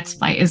whenever the next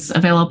flight is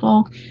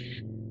available.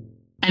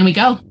 And we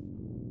go.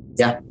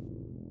 Yeah.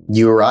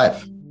 You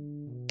arrive.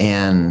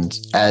 And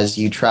as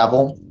you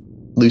travel,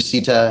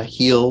 Lucita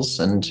heals,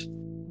 and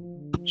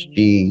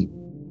she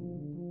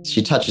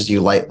touches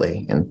you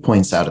lightly and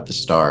points out at the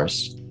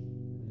stars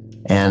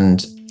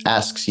and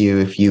asks you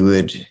if you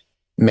would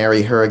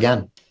marry her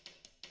again.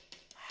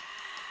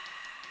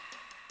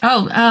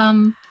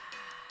 Oh,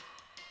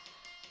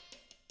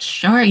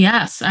 sure.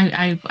 Yes.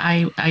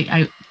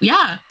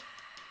 Yeah.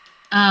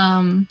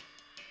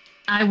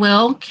 I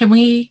will. Can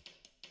we?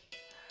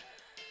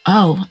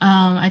 Oh,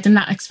 I did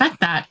not expect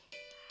that.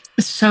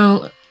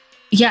 So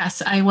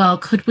yes, I will.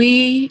 Could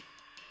we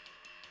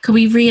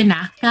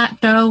reenact that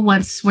though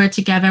once we're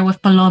together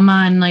with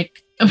Paloma and like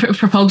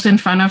propose in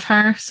front of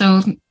her?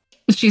 So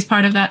she's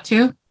part of that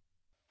too?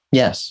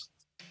 Yes.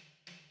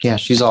 Yeah,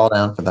 she's all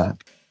down for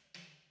that.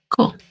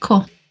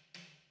 Cool.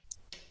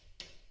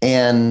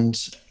 And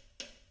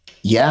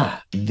yeah,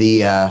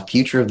 the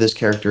future of this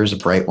character is a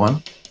bright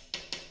one.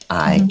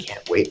 I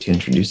can't wait to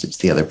introduce it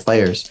to the other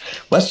players.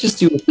 Let's just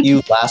do a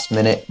few last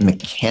minute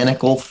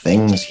mechanical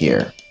things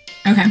here.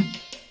 Okay.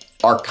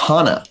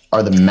 Arcana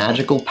are the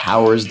magical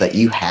powers that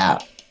you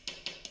have.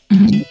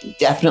 You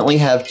definitely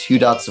have 2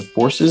 dots of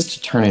forces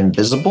to turn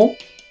invisible.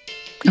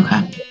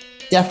 Okay.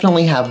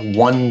 Definitely have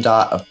 1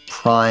 dot of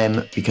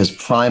prime because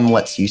prime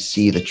lets you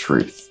see the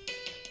truth.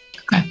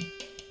 Okay.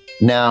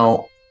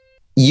 Now,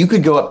 you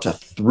could go up to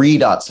 3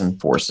 dots in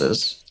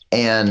forces,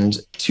 and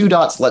 2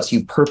 dots lets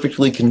you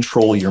perfectly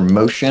control your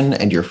motion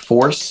and your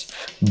force,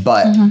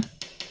 but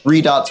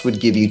 3 dots would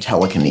give you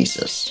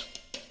telekinesis.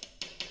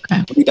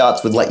 Okay. 3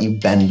 dots would let you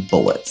bend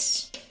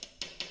bullets.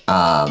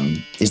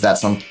 Is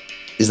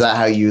that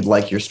how you'd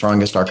like your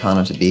strongest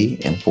arcana to be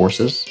in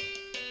forces?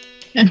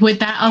 And would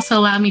that also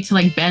allow me to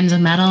like bend a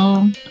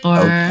metal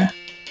or?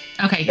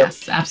 Okay,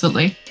 yes,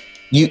 absolutely.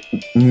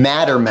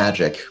 Matter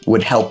magic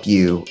would help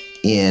you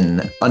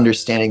in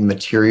understanding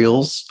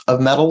materials of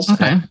metals.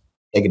 Okay.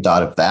 Take a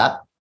dot of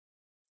that.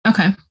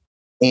 Okay.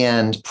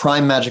 And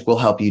prime magic will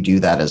help you do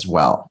that as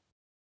well.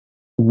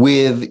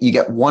 You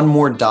get 1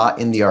 more dot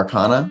in the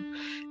arcana.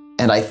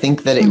 And I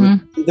think that it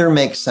would either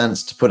make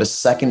sense to put a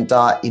 2nd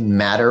dot in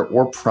matter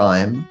or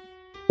prime,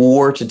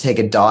 or to take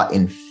a dot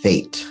in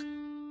fate.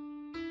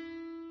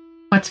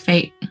 What's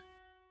fate?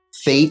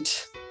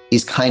 Fate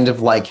is kind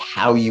of like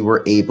how you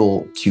were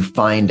able to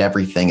find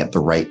everything at the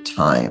right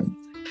time.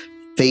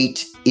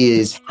 Fate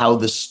is how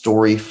the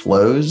story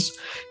flows.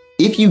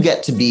 If you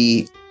get to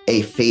be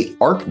a fate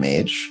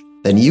archmage,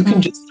 then you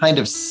can just kind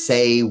of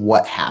say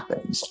what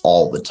happens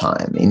all the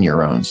time in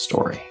your own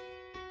story.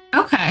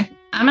 Okay,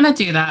 I'm going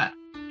to do that.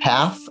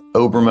 Path,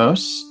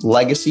 Obramos.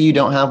 Legacy, you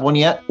don't have one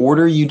yet.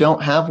 Order, you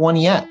don't have one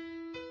yet.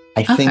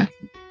 I think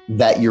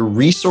that your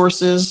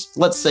resources,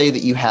 let's say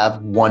that you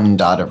have 1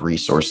 dot of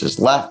resources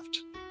left.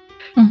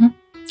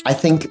 I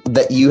think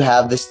that you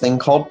have this thing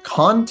called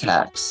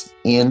contacts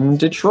in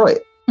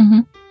Detroit.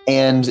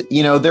 And,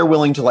 they're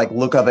willing to like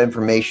look up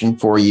information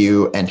for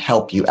you and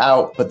help you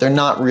out, but they're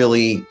not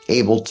really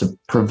able to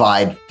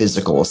provide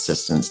physical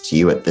assistance to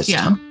you at this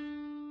time.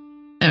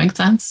 That makes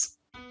sense.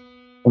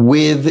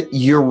 With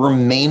your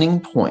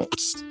remaining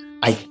points,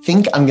 I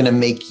think I'm going to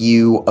make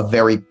you a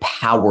very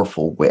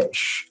powerful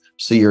witch.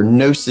 So your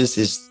gnosis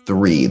is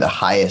 3, the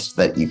highest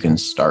that you can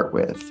start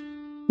with.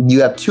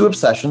 You have 2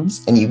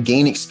 obsessions and you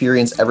gain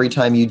experience every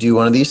time you do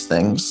one of these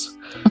things.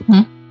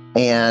 Mm-hmm.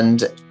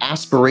 And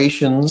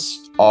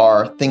aspirations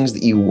are things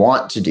that you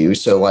want to do.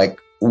 So like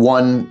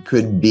one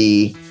could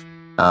be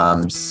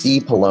see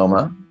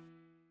Paloma.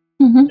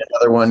 Mm-hmm.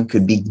 Another one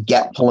could be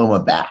get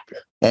Paloma back.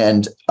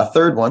 And a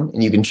third one,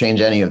 and you can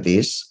change any of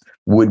these,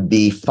 would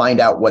be find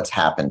out what's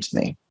happened to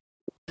me.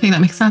 I think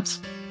that makes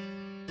sense.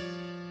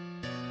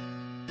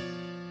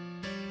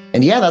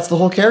 And yeah, that's the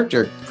whole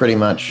character pretty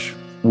much.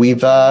 We've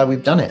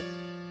done it.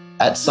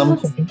 At some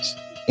point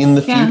in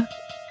the future,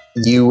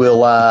 you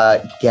will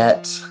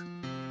get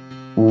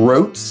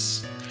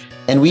rotes,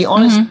 and we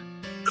honestly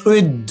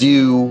could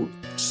do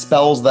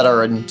spells that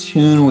are in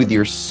tune with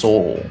your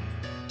soul.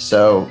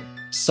 So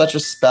such a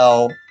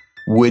spell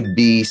would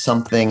be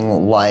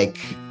something like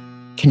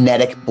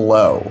kinetic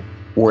blow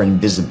or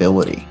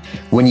invisibility.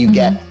 When you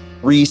get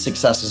 3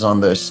 successes on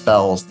those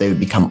spells, they would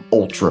become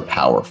ultra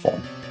powerful.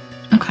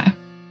 Okay.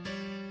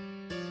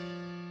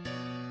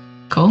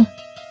 Cool.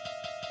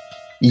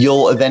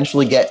 You'll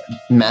eventually get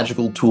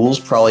magical tools,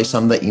 probably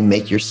some that you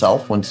make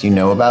yourself once you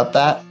know about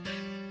that.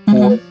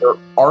 For your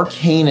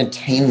arcane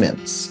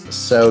attainments.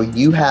 So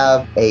you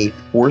have a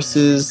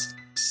forces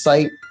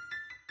sight.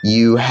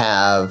 You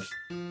have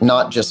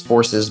not just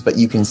forces, but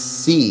you can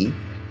see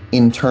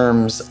in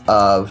terms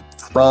of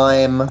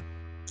crime,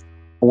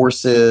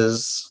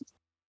 forces,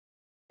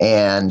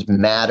 and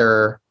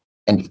matter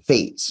and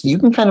fate. So you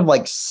can kind of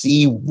like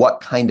see what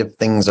kind of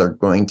things are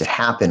going to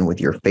happen with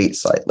your fate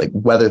sight, like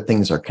whether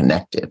things are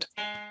connected.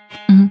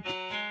 Mm-hmm.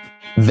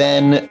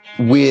 Then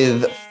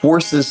with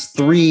Forces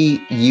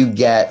 3, you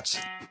get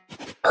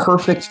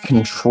perfect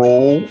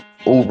control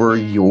over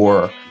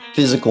your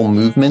physical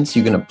movements.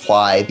 You can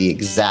apply the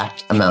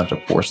exact amount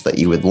of force that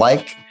you would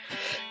like.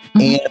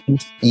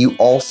 And you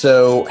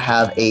also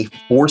have a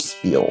force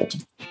field,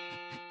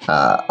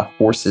 a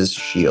forces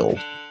shield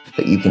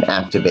that you can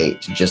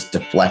activate to just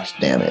deflect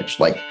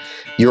damage. Like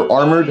your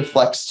armor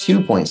deflects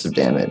 2 points of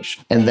damage,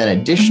 and then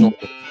additionally,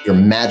 your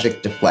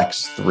magic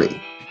deflects 3.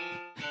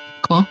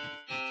 Cool.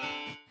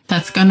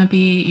 That's going to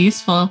be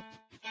useful.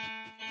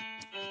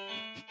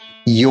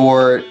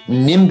 Your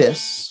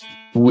nimbus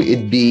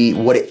would be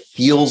what it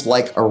feels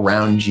like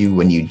around you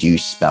when you do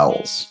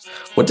spells.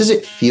 What does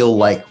it feel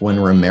like when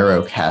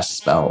Romero casts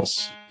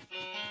spells?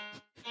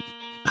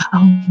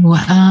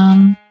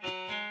 A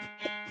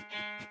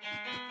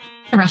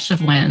rush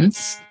of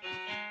winds.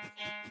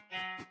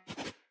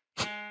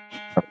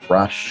 A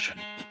rush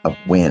of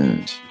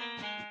wind.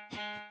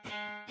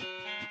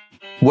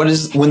 What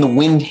is, when the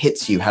wind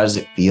hits you, how does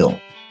it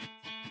feel?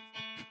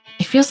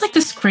 It feels like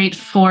this great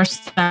force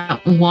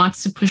that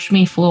wants to push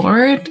me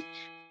forward,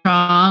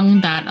 strong,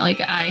 that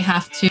like I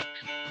have to,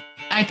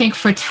 I think,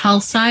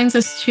 foretell signs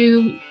as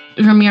to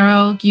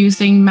Romero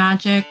using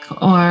magic,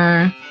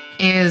 or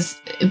is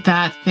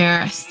that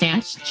their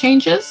stance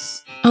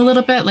changes a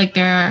little bit, like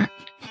they're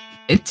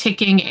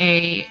taking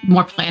a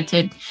more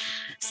planted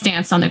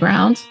stance on the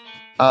ground.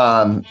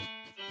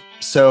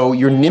 So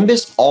your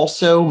nimbus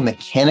also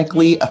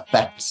mechanically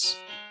affects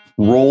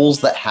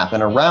rolls that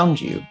happen around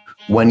you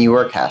when you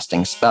are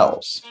casting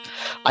spells.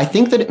 I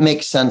think that it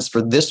makes sense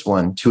for this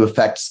one to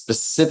affect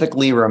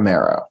specifically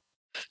Romero.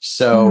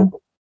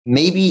 So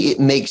maybe it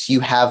makes you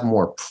have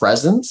more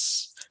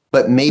presence,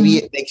 but maybe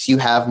it makes you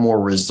have more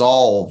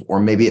resolve,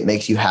 or maybe it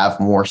makes you have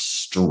more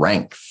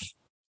strength.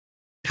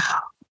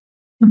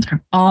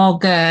 They're all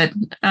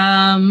good.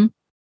 And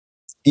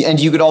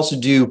you could also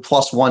do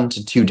 +1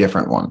 to 2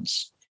 different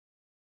ones.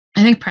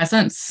 I think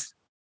presence.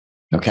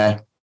 Okay.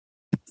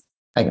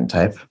 I can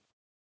type.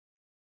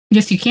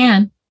 Yes, you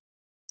can.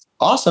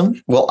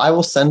 Awesome. Well, I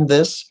will send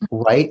this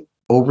right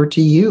over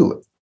to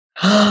you.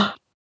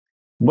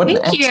 What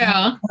Thank you.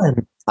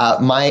 Time.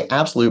 My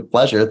absolute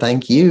pleasure.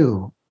 Thank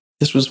you.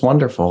 This was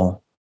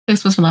wonderful.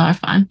 This was a lot of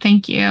fun.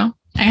 Thank you.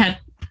 I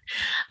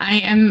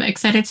am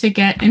excited to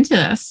get into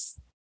this.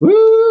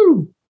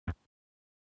 Woo!